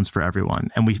microphones for everyone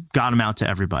and we got them out to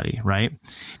everybody, right?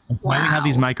 Wow. We have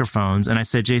these microphones and I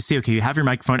said, JC, okay, you have your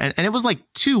microphone. And it was like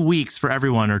 2 weeks for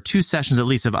everyone, or 2 sessions at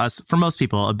least of us, for most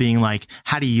people, of being like,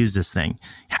 how do you use this thing?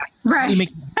 Right.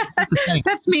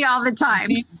 That's me all the time.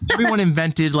 See, everyone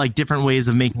invented like different ways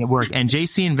of making it work. And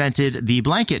JC invented the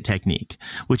blanket technique,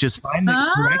 which is find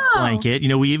the correct blanket. You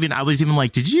know, I was even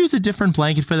like, did you use a different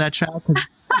blanket for that track? Because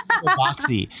it's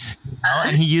boxy. You know?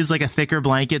 And he used like a thicker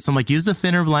blanket. So I'm like, use the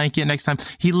thinner blanket next time.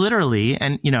 He literally,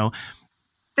 and you know,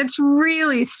 that's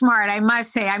really smart, I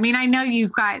must say. I mean, I know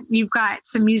you've got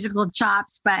some musical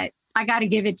chops, but I got to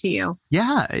give it to you.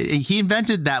 Yeah, he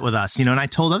invented that with us, you know, and I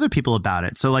told other people about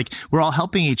it. So like we're all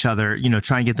helping each other, you know,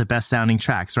 try and get the best sounding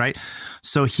tracks, right?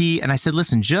 So I said,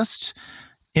 listen, just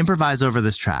improvise over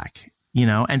this track, you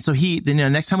know? And so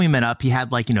next time we met up, he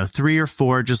had like, you know, 3 or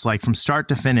 4, just like from start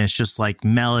to finish, just like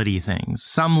melody things.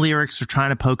 Some lyrics were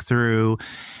trying to poke through.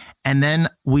 And then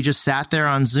we just sat there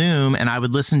on Zoom and I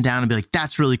would listen down and be like,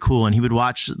 that's really cool. And we'd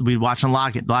watch on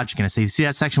Logic and I say, see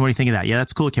that section? What do you think of that? Yeah,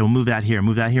 that's cool. Okay, we'll move that here,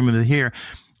 move that here, move that here.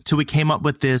 Till we came up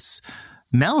with this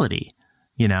melody,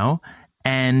 you know?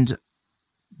 And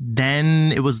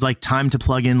then it was like time to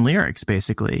plug in lyrics,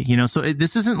 basically, you know? So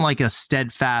this isn't like a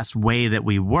steadfast way that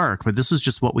we work, but this was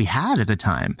just what we had at the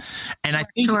time. And I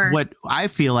think what I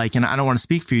feel like, and I don't want to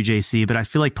speak for you, JC, but I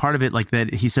feel like part of it, like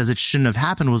that he says it shouldn't have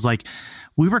happened, was like,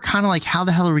 we were kind of like, how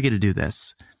the hell are we going to do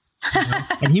this? You know?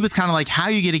 And he was kind of like, how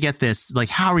are you going to get this? Like,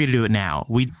 how are we going to do it now?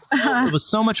 It was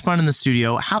so much fun in the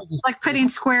studio. Like putting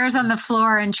squares on the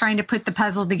floor and trying to put the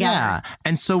puzzle together. Yeah.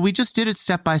 And so we just did it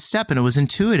step by step and it was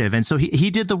intuitive. And so he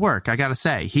did the work. I got to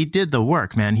say, he did the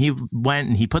work, man. He went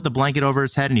and he put the blanket over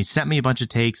his head and he sent me a bunch of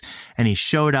takes and he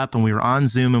showed up and we were on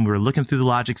Zoom and we were looking through the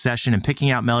Logic session and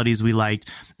picking out melodies we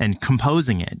liked and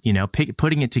composing it, you know,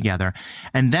 putting it together.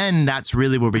 And then that's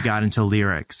really where we got into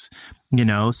lyrics. You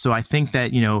know, so I think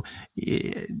that, you know,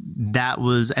 that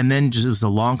was, and then just, it was a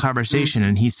long conversation.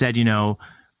 And he said, you know,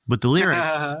 with the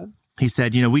lyrics, he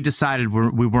said, you know, we decided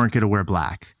we weren't going to wear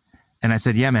black. And I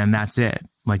said, yeah, man, that's it.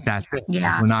 Like, that's it.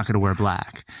 Yeah. We're not going to wear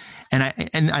black.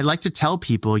 And I like to tell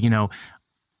people, you know,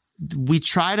 we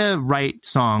try to write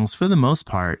songs for the most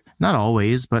part, not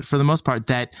always, but for the most part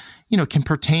that, you know, can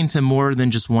pertain to more than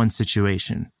just one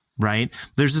situation. Right?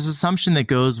 There's this assumption that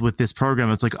goes with this program.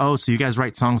 It's like, oh, so you guys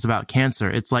write songs about cancer.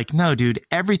 It's like, no, dude,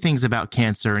 everything's about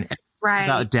cancer and everything's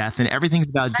about death and everything's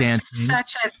about dancing.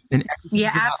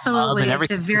 Absolutely.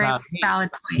 It's a very valid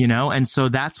point. You know, and so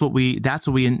that's what we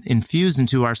infuse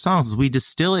into our songs is we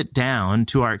distill it down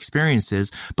to our experiences,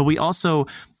 but we also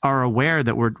are aware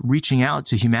that we're reaching out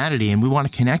to humanity and we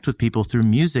want to connect with people through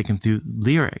music and through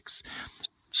lyrics.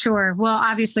 Sure. Well,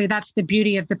 obviously that's the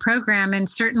beauty of the program. And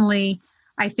certainly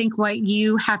I think what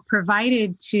you have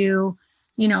provided to,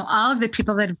 you know, all of the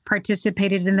people that have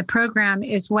participated in the program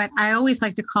is what I always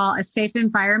like to call a safe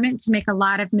environment to make a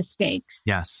lot of mistakes.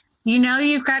 Yes. You know,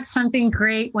 you've got something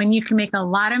great when you can make a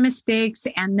lot of mistakes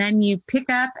and then you pick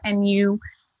up and you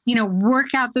know,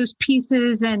 work out those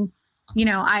pieces. And, you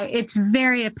know, it's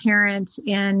very apparent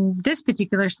in this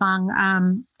particular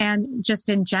song and just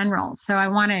in general. So I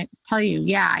want to tell you,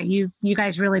 yeah, you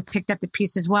guys really picked up the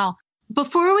piece as well.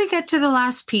 Before we get to the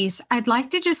last piece, I'd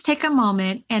like to just take a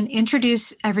moment and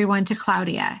introduce everyone to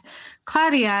Claudia.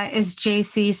 Claudia is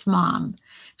JC's mom.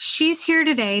 She's here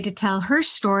today to tell her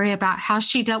story about how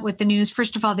she dealt with the news,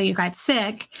 first of all, that you got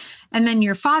sick, and then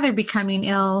your father becoming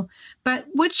ill, but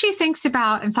what she thinks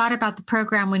about and thought about the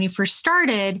program when you first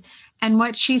started and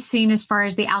what she's seen as far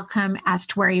as the outcome as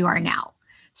to where you are now.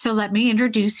 So let me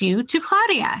introduce you to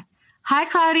Claudia. Hi,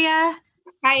 Claudia.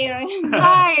 Hi, Erin.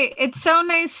 Hi, it's so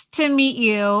nice to meet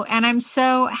you. And I'm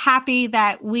so happy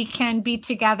that we can be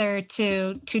together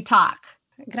to talk.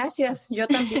 Gracias. Yo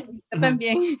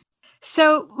también.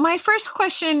 So my first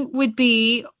question would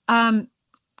be, can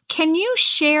you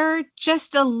share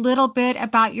just a little bit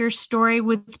about your story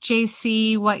with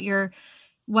JC, what your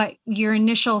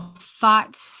initial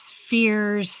thoughts,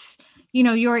 fears, you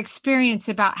know, your experience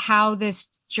about how this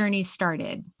journey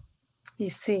started? Y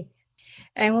sí.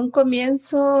 En un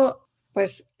comienzo,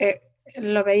 pues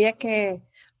lo veía que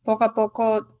poco a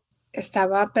poco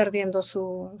estaba perdiendo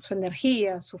su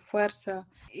energía, su fuerza.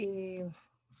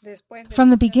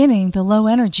 From the beginning, the low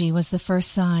energy was the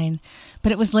first sign,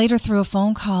 but it was later through a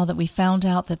phone call that we found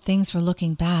out that things were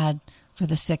looking bad for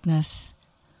the sickness.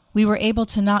 We were able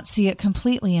to not see it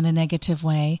completely in a negative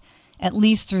way, at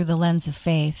least through the lens of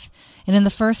faith. And in the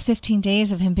first 15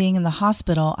 days of him being in the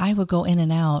hospital, I would go in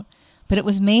and out. but it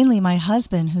was mainly my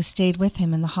husband who stayed with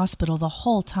him in the hospital the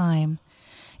whole time.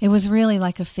 It was really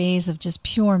like a phase of just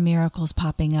pure miracles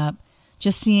popping up,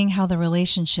 just seeing how the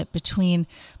relationship between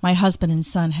my husband and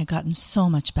son had gotten so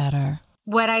much better.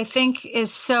 What I think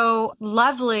is so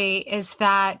lovely is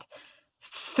that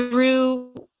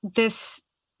through this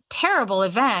terrible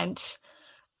event,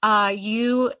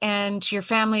 you and your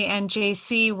family and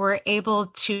JC were able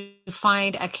to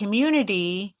find a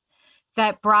community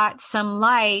that brought some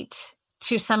light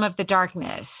to some of the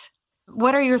darkness.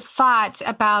 What are your thoughts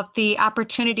about the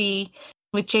opportunity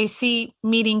with JC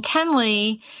meeting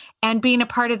Kenley and being a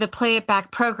part of the Play It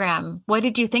Back program? What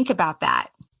did you think about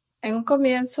that? En un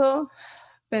comienzo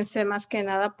pensé más que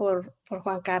nada por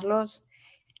Juan Carlos,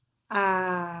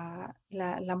 la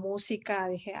música.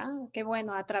 Dije, qué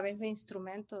bueno, a través de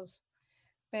instrumentos.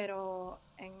 Pero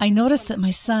I noticed that my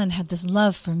son had this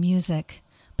love for music,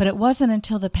 but it wasn't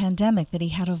until the pandemic that he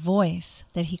had a voice,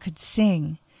 that he could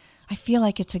sing. I feel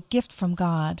like it's a gift from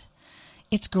God.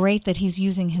 It's great that he's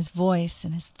using his voice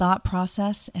and his thought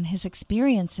process and his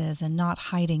experiences and not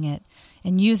hiding it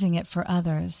and using it for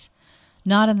others.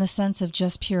 Not in the sense of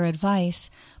just pure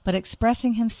advice, but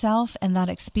expressing himself and that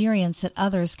experience that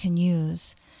others can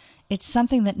use. It's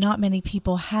something that not many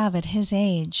people have at his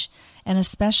age, and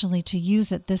especially to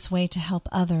use it this way to help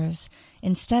others,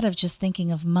 instead of just thinking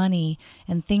of money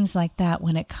and things like that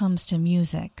when it comes to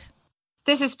music.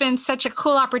 This has been such a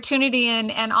cool opportunity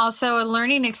and also a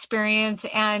learning experience,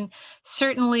 and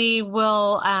certainly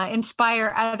will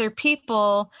inspire other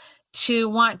people to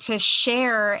want to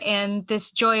share in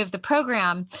this joy of the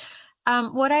program.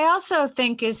 What I also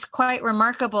think is quite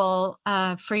remarkable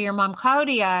for your mom,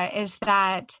 Claudia, is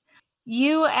that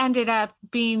you ended up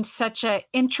being such an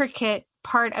intricate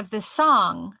part of the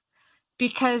song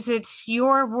because it's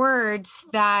your words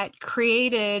that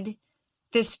created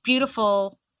this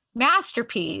beautiful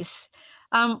masterpiece.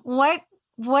 What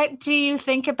do you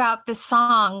think about the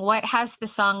song? What has the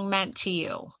song meant to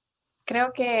you?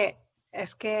 Creo que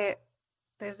es que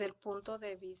desde el punto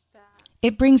de vista.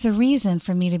 It brings a reason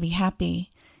for me to be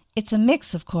happy. It's a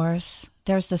mix, of course.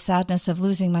 There's the sadness of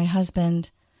losing my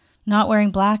husband. Not wearing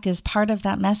black is part of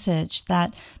that message,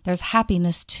 that there's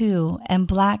happiness too, and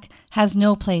black has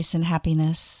no place in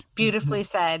happiness. Beautifully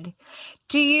said.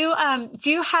 Do you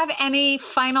have any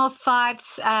final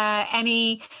thoughts,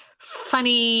 any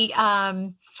funny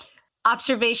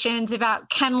observations about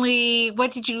Kenley?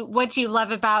 What do you love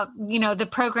about, the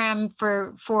program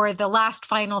for the last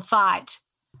final thought?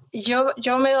 Yo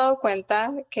me he dado cuenta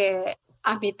que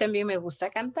a mí también me gusta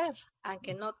cantar,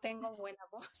 aunque no tengo buena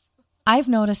voz. I've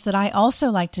noticed that I also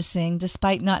like to sing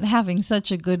despite not having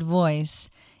such a good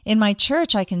voice. In my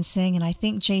church, I can sing, and I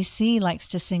think JC likes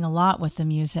to sing a lot with the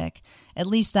music. At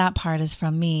least that part is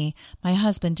from me. My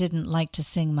husband didn't like to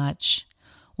sing much.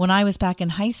 When I was back in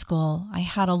high school, I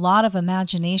had a lot of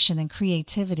imagination and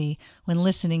creativity when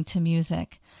listening to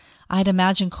music. I'd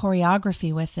imagine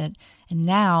choreography with it, and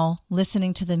now,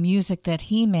 listening to the music that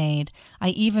he made, I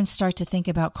even start to think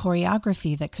about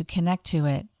choreography that could connect to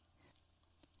it.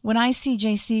 When I see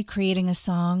JC creating a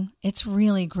song, it's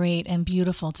really great and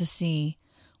beautiful to see.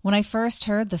 When I first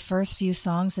heard the first few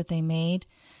songs that they made,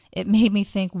 it made me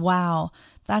think, wow,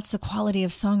 that's the quality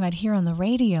of song I'd hear on the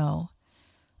radio.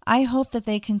 I hope that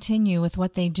they continue with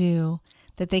what they do,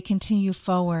 that they continue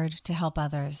forward to help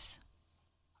others.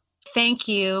 Thank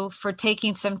you for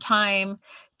taking some time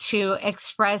to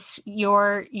express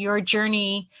your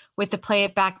journey with the Play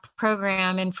It Back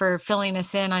program and for filling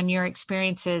us in on your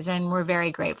experiences, and we're very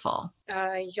grateful.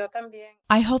 Yo también.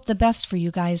 I hope the best for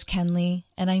you guys, Kenley,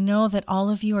 and I know that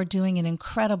all of you are doing an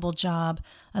incredible job,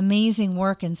 amazing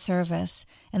work and service,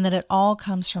 and that it all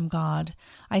comes from God.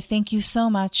 I thank you so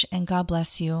much, and God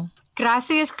bless you.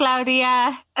 Gracias,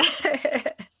 Claudia.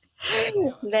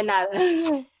 De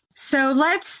nada. So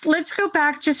let's go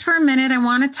back just for a minute. I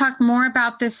want to talk more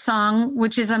about this song,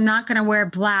 which is I'm Not Gonna Wear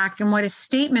Black, and what a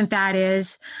statement that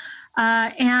is.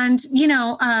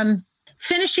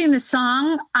 Finishing the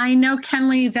song, I know,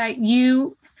 Kenley, that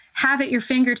you have at your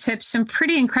fingertips some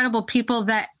pretty incredible people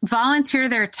that volunteer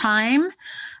their time.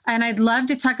 And I'd love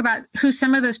to talk about who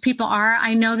some of those people are.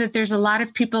 I know that there's a lot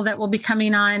of people that will be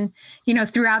coming on,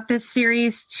 throughout this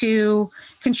series to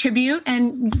contribute.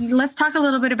 And let's talk a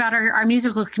little bit about our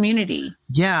musical community.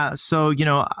 Yeah. So,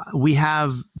 we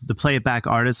have the Play It Back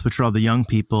artists, which are all the young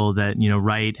people that,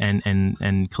 write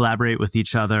and collaborate with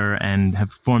each other and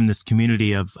have formed this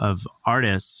community of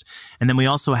artists. And then we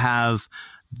also have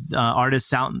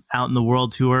artists out in the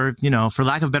world who are, for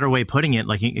lack of a better way of putting it,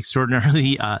 like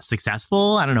extraordinarily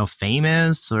successful, I don't know,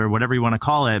 famous or whatever you want to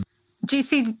call it.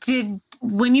 JC,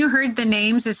 when you heard the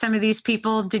names of some of these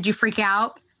people, did you freak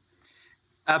out?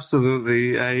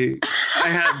 Absolutely. I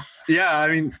had, I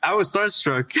mean, I was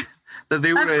starstruck that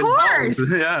they were Of course.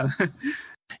 involved. Yeah.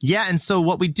 Yeah. And so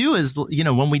what we do is,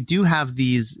 when we do have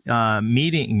these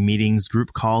meetings,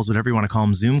 group calls, whatever you want to call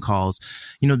them, Zoom calls,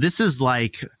 this is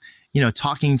like,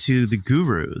 talking to the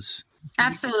gurus.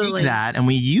 Absolutely. That, and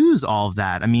we use all of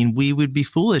that. I mean, we would be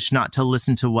foolish not to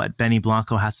listen to what Benny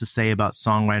Blanco has to say about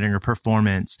songwriting or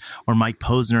performance, or Mike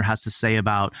Posner has to say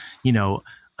about,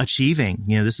 achieving.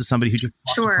 This is somebody who just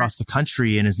walked across the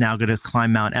country and is now going to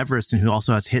climb Mount Everest, and who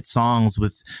also has hit songs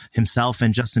with himself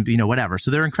and Justin, whatever. So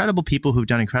they're incredible people who've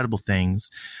done incredible things.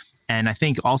 And I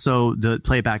think also the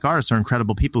playback artists are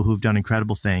incredible people who've done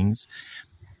incredible things.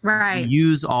 Right. We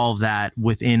use all of that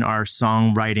within our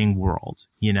songwriting world.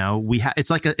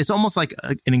 It's almost like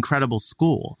an incredible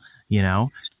school,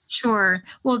 Sure.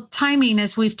 Well, timing,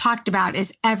 as we've talked about,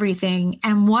 is everything.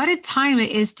 And what a time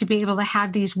it is to be able to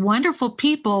have these wonderful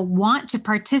people want to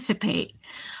participate.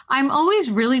 I'm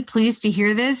always really pleased to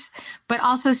hear this, but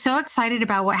also so excited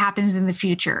about what happens in the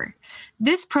future.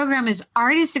 This program is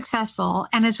already successful,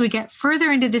 and as we get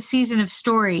further into the season of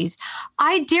stories,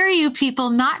 I dare you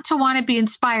people not to want to be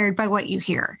inspired by what you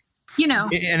hear.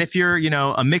 And if you're,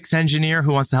 a mix engineer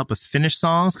who wants to help us finish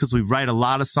songs, because we write a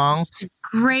lot of songs.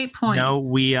 Great point.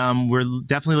 We're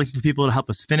definitely looking for people to help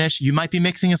us finish. You might be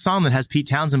mixing a song that has Pete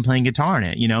Townsend playing guitar in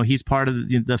it. He's part of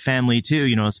the family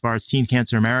too. As far as Teen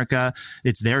Cancer America,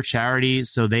 it's their charity,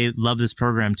 so they love this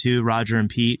program too, Roger and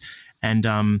Pete. And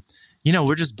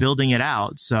we're just building it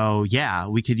out. So yeah,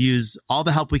 we could use all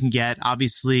the help we can get.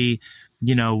 Obviously,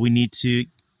 we need to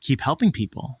keep helping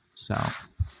people. So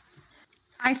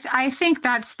I think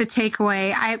that's the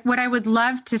takeaway. What I would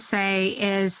love to say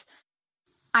is,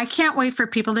 I can't wait for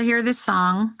people to hear this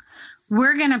song.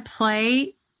 We're going to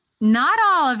play not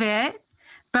all of it,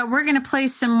 but we're going to play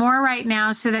some more right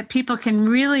now so that people can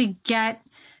really get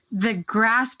the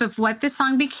grasp of what this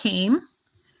song became,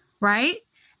 right?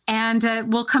 And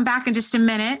we'll come back in just a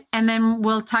minute, and then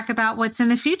we'll talk about what's in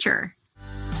the future.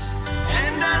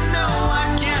 And I know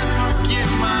I can't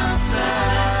forgive myself.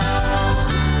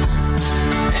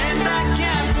 And I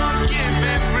can't forgive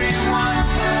everyone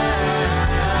else.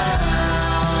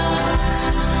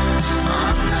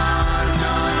 I'm not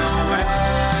gonna wear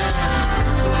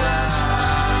black.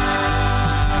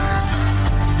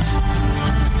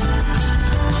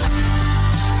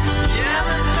 Yeah,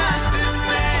 the past, it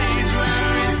stays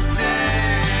where it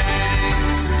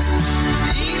stays.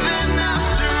 Even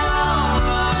after all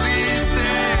of these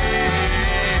days,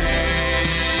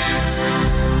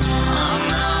 I'm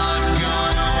not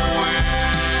gonna wear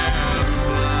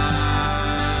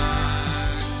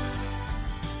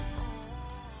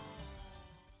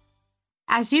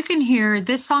As you can hear,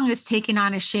 this song is taking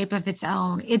on a shape of its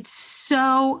own. It's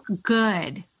so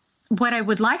good. What I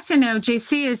would like to know,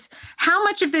 JC, is how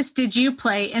much of this did you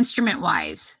play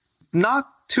instrument-wise? Not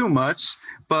too much,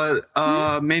 but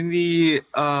mainly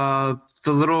the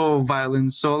little violin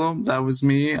solo. That was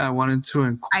me. I wanted to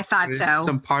incorporate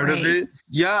some part of it.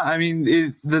 Yeah, I mean,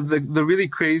 the really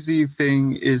crazy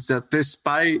thing is that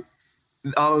despite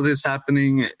all of this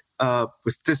happening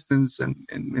with distance and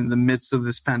in the midst of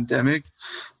this pandemic,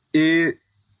 it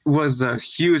was a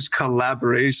huge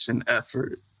collaboration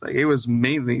effort. Like, it was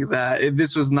mainly that.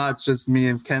 This was not just me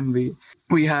and Kenley.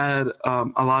 We had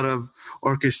a lot of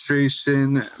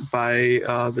orchestration by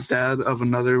the dad of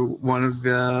another one of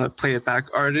the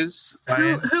play-it-back artists.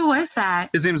 Who was that?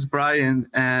 His name is Brian,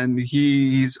 and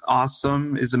he's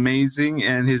awesome, is amazing.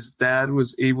 And his dad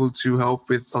was able to help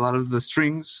with a lot of the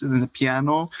strings and the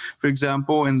piano, for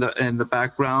example, in the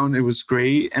background. It was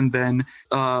great. And then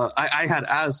I had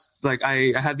asked, like,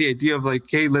 I had the idea of like,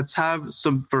 hey, let's have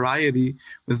some variety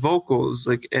with vocals,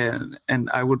 like, and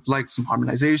I would like some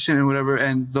harmonization and whatever.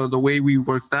 And the way we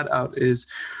worked that out is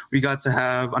we got to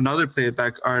have another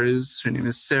playback artist. Her name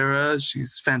is Sarah.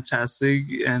 She's fantastic,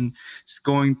 and she's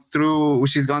gone through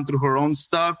her own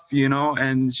stuff,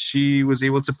 and she was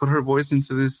able to put her voice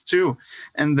into this too.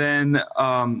 And then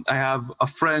I have a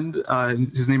friend.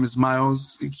 His name is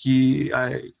Miles.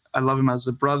 I love him as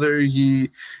a brother.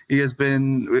 We've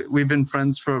been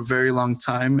friends for a very long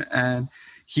time, and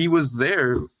he was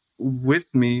there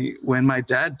with me when my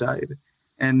dad died.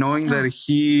 And knowing that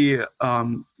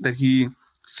he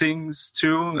sings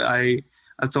too, I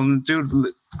told him, dude,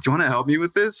 do you want to help me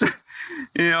with this?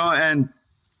 And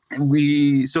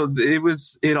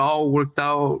it all worked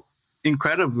out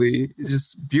incredibly,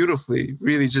 just beautifully,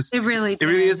 really. It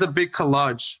really is a big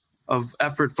collage of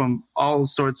effort from all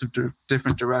sorts of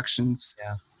different directions.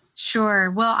 Yeah.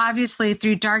 Sure. Well, obviously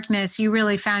through darkness, you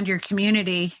really found your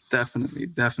community. Definitely.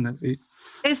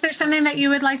 Is there something that you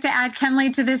would like to add,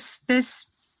 Kenley, to this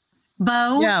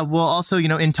Bo? Yeah, well, also,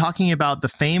 in talking about the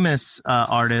famous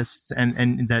artists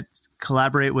and that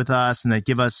collaborate with us and that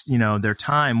give us, their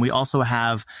time, we also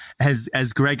have,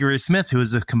 as Gregory Smith, who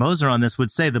is a composer on this, would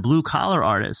say, the blue collar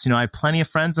artists. I have plenty of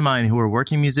friends of mine who are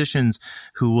working musicians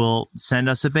who will send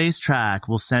us a bass track,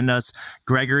 will send us.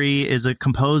 Gregory is a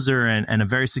composer and a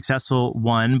very successful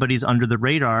one, but he's under the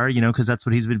radar, because that's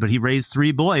what he's been. But he raised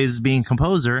 3 boys being a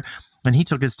composer. And he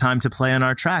took his time to play on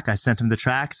our track. I sent him the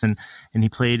tracks and he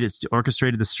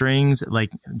orchestrated the strings, like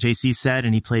JC said,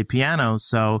 and he played piano.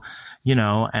 So,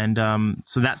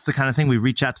 so that's the kind of thing we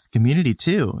reach out to the community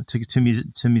too,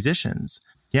 to musicians.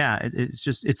 Yeah,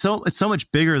 it's so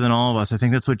much bigger than all of us. I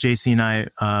think that's what JC and I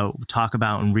talk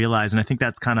about and realize. And I think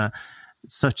that's kind of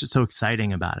so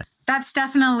exciting about it. That's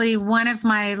definitely one of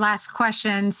my last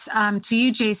questions to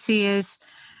you, JC, is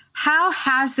how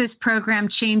has this program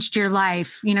changed your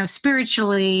life,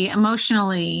 spiritually,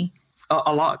 emotionally?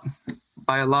 A lot,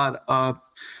 by a lot.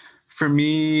 For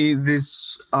me,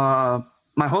 this, my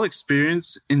whole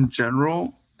experience in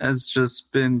general has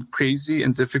just been crazy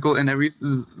and difficult, and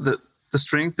the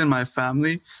strength in my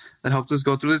family that helped us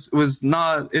go through this was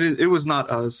not, it was not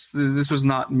us. This was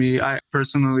not me. I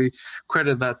personally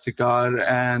credit that to God,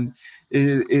 and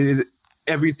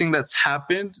everything that's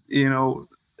happened,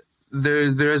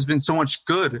 there has been so much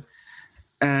good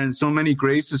and so many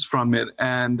graces from it.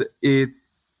 And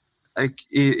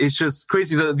it's just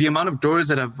crazy. The amount of doors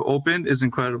that have opened is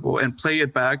incredible. And Play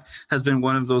It Back has been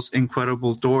one of those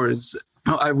incredible doors.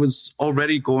 I was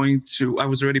already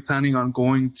planning on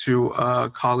going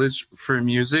to college for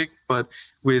music, but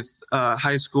with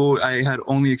high school, I had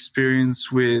only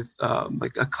experience with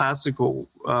like a classical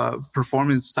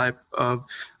performance type of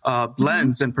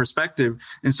lens and perspective.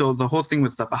 And so the whole thing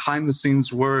with the behind the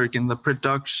scenes work and the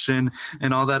production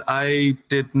and all that, I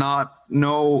did not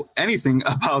know anything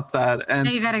about that. And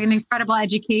you got an incredible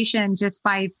education just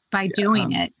by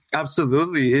doing it.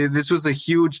 Absolutely. This was a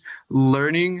huge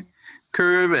learning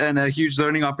curve and a huge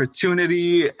learning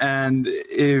opportunity, and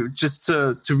it just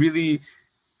to really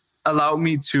allow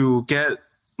me to get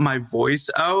my voice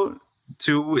out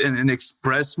too and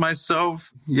express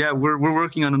myself. Yeah, we're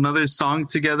working on another song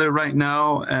together right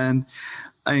now, and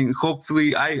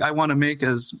hopefully I want to make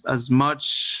as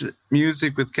much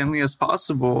music with Kenley as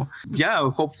possible. Yeah,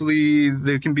 hopefully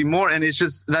there can be more, and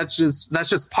that's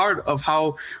just part of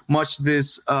how much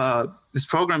this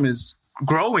program is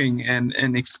growing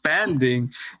and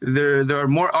expanding. There are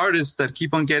more artists that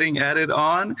keep on getting added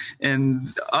on, and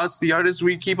us, the artists,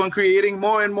 we keep on creating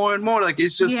more and more and more. Like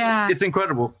it's just, It's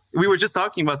incredible. We were just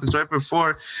talking about this right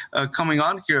before coming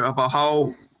on here about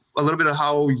how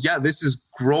this is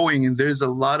growing, and there's a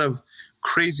lot of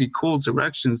crazy cool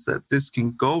directions that this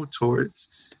can go towards.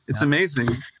 It's amazing.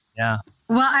 Yeah.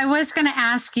 Well, I was going to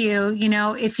ask you,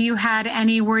 if you had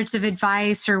any words of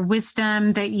advice or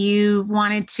wisdom that you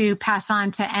wanted to pass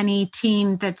on to any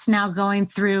teen that's now going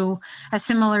through a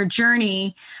similar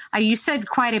journey. You said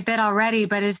quite a bit already,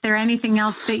 but is there anything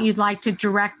else that you'd like to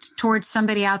direct towards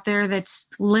somebody out there that's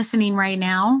listening right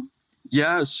now?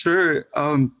 Yeah, sure.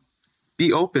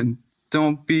 Be open.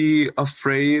 Don't be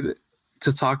afraid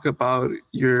to talk about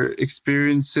your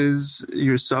experiences,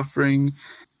 your suffering,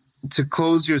 to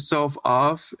close yourself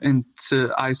off and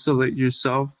to isolate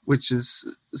yourself, which is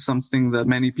something that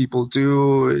many people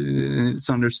do.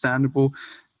 It's understandable.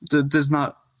 Does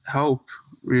not help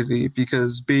really,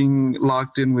 because being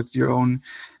locked in with your own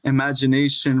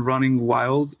imagination running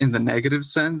wild in the negative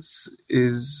sense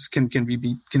can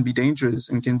be dangerous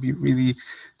and can be really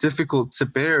difficult to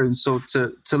bear. And so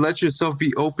to let yourself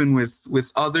be open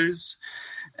with others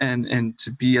and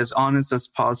to be as honest as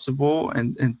possible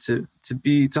and to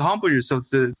humble yourself,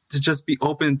 to just be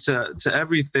open to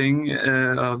everything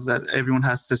that everyone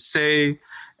has to say,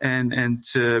 and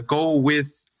to go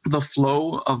with the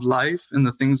flow of life and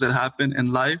the things that happen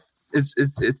in life. It's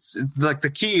like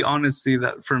the key, honestly,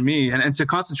 that for me, and to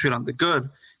concentrate on the good,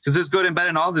 because there's good and bad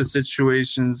in all these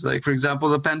situations. Like, for example,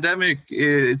 the pandemic,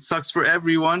 it sucks for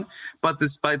everyone, but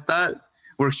despite that,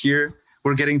 we're here.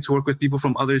 We're getting to work with people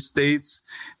from other states,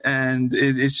 and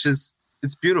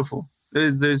it's beautiful.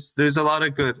 There's a lot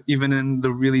of good, even in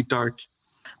the really dark.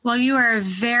 Well, you are a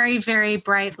very, very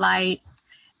bright light,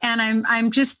 and I'm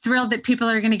just thrilled that people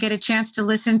are going to get a chance to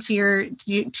listen to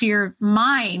your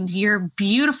mind, your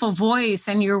beautiful voice,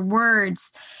 and your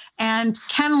words. And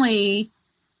Kenley,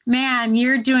 man,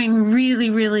 you're doing really,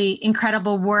 really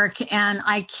incredible work, and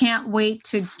I can't wait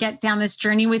to get down this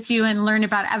journey with you and learn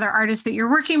about other artists that you're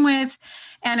working with.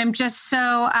 And I'm just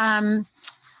so I'm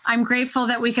grateful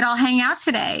that we could all hang out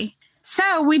today.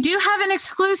 So we do have an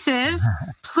exclusive.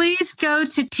 please go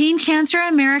to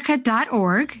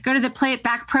teencanceramerica.org, go to the Play It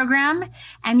Back program,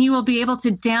 and you will be able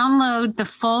to download the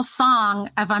full song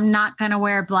of I'm Not Gonna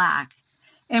Wear Black.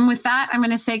 And with that, I'm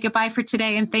going to say goodbye for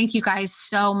today, and thank you guys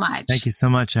so much. Thank you so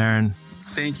much, Aaron.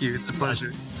 Thank you. It's a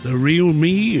pleasure. The Real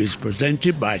Me is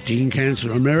presented by Teen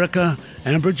Cancer America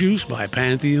and produced by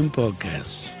Pantheon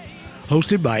Podcasts.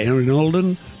 Hosted by Aaron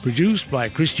Alden, produced by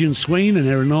Christian Swain and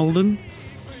Aaron Alden.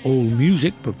 All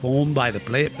music performed by the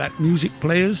Play It Back Music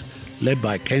Players, led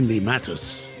by Kenley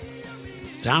Mattis.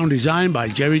 Sound design by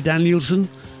Jerry Danielson.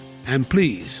 And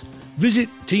please, visit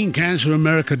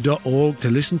teencanceramerica.org to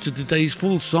listen to today's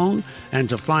full song and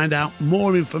to find out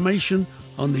more information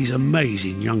on these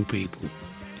amazing young people.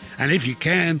 And if you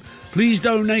can, please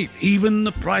donate. Even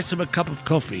the price of a cup of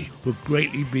coffee would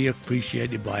greatly be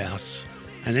appreciated by us.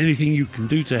 And anything you can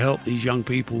do to help these young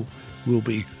people will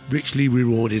be richly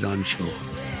rewarded, I'm sure.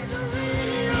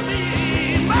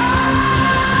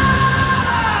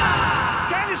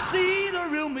 Can you see the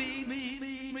real me?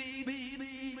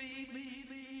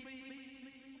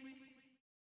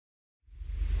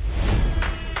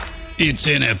 It's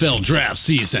NFL draft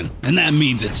season, and that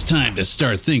means it's time to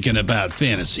start thinking about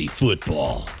fantasy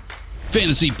football.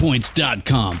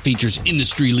 FantasyPoints.com features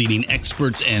industry-leading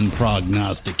experts and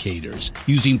prognosticators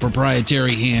using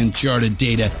proprietary hand-charted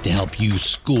data to help you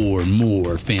score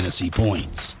more fantasy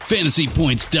points.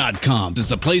 FantasyPoints.com is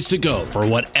the place to go for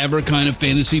whatever kind of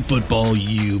fantasy football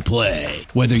you play.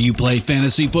 Whether you play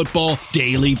fantasy football,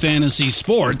 daily fantasy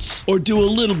sports, or do a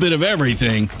little bit of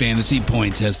everything, Fantasy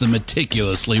Points has the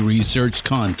meticulously researched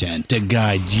content to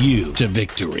guide you to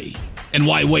victory. And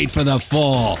why wait for the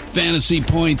fall? Fantasy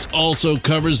Points also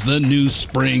covers the new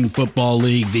spring football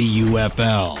league, the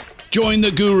UFL. Join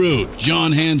the guru,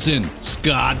 John Hansen,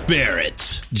 Scott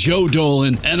Barrett, Joe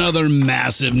Dolan, and other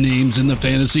massive names in the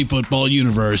fantasy football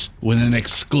universe with an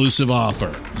exclusive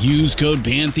offer. Use code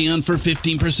Pantheon for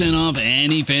 15% off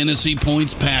any Fantasy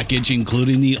Points package,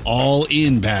 including the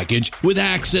all-in package, with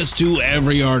access to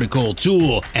every article,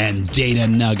 tool, and data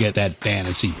nugget that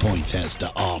Fantasy Points has to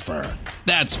offer.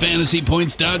 That's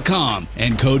FantasyPoints.com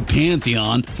and code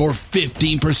Pantheon for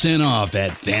 15% off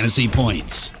at Fantasy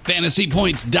Points.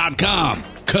 FantasyPoints.com,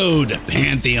 code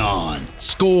Pantheon.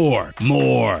 Score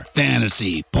more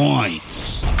fantasy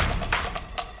points.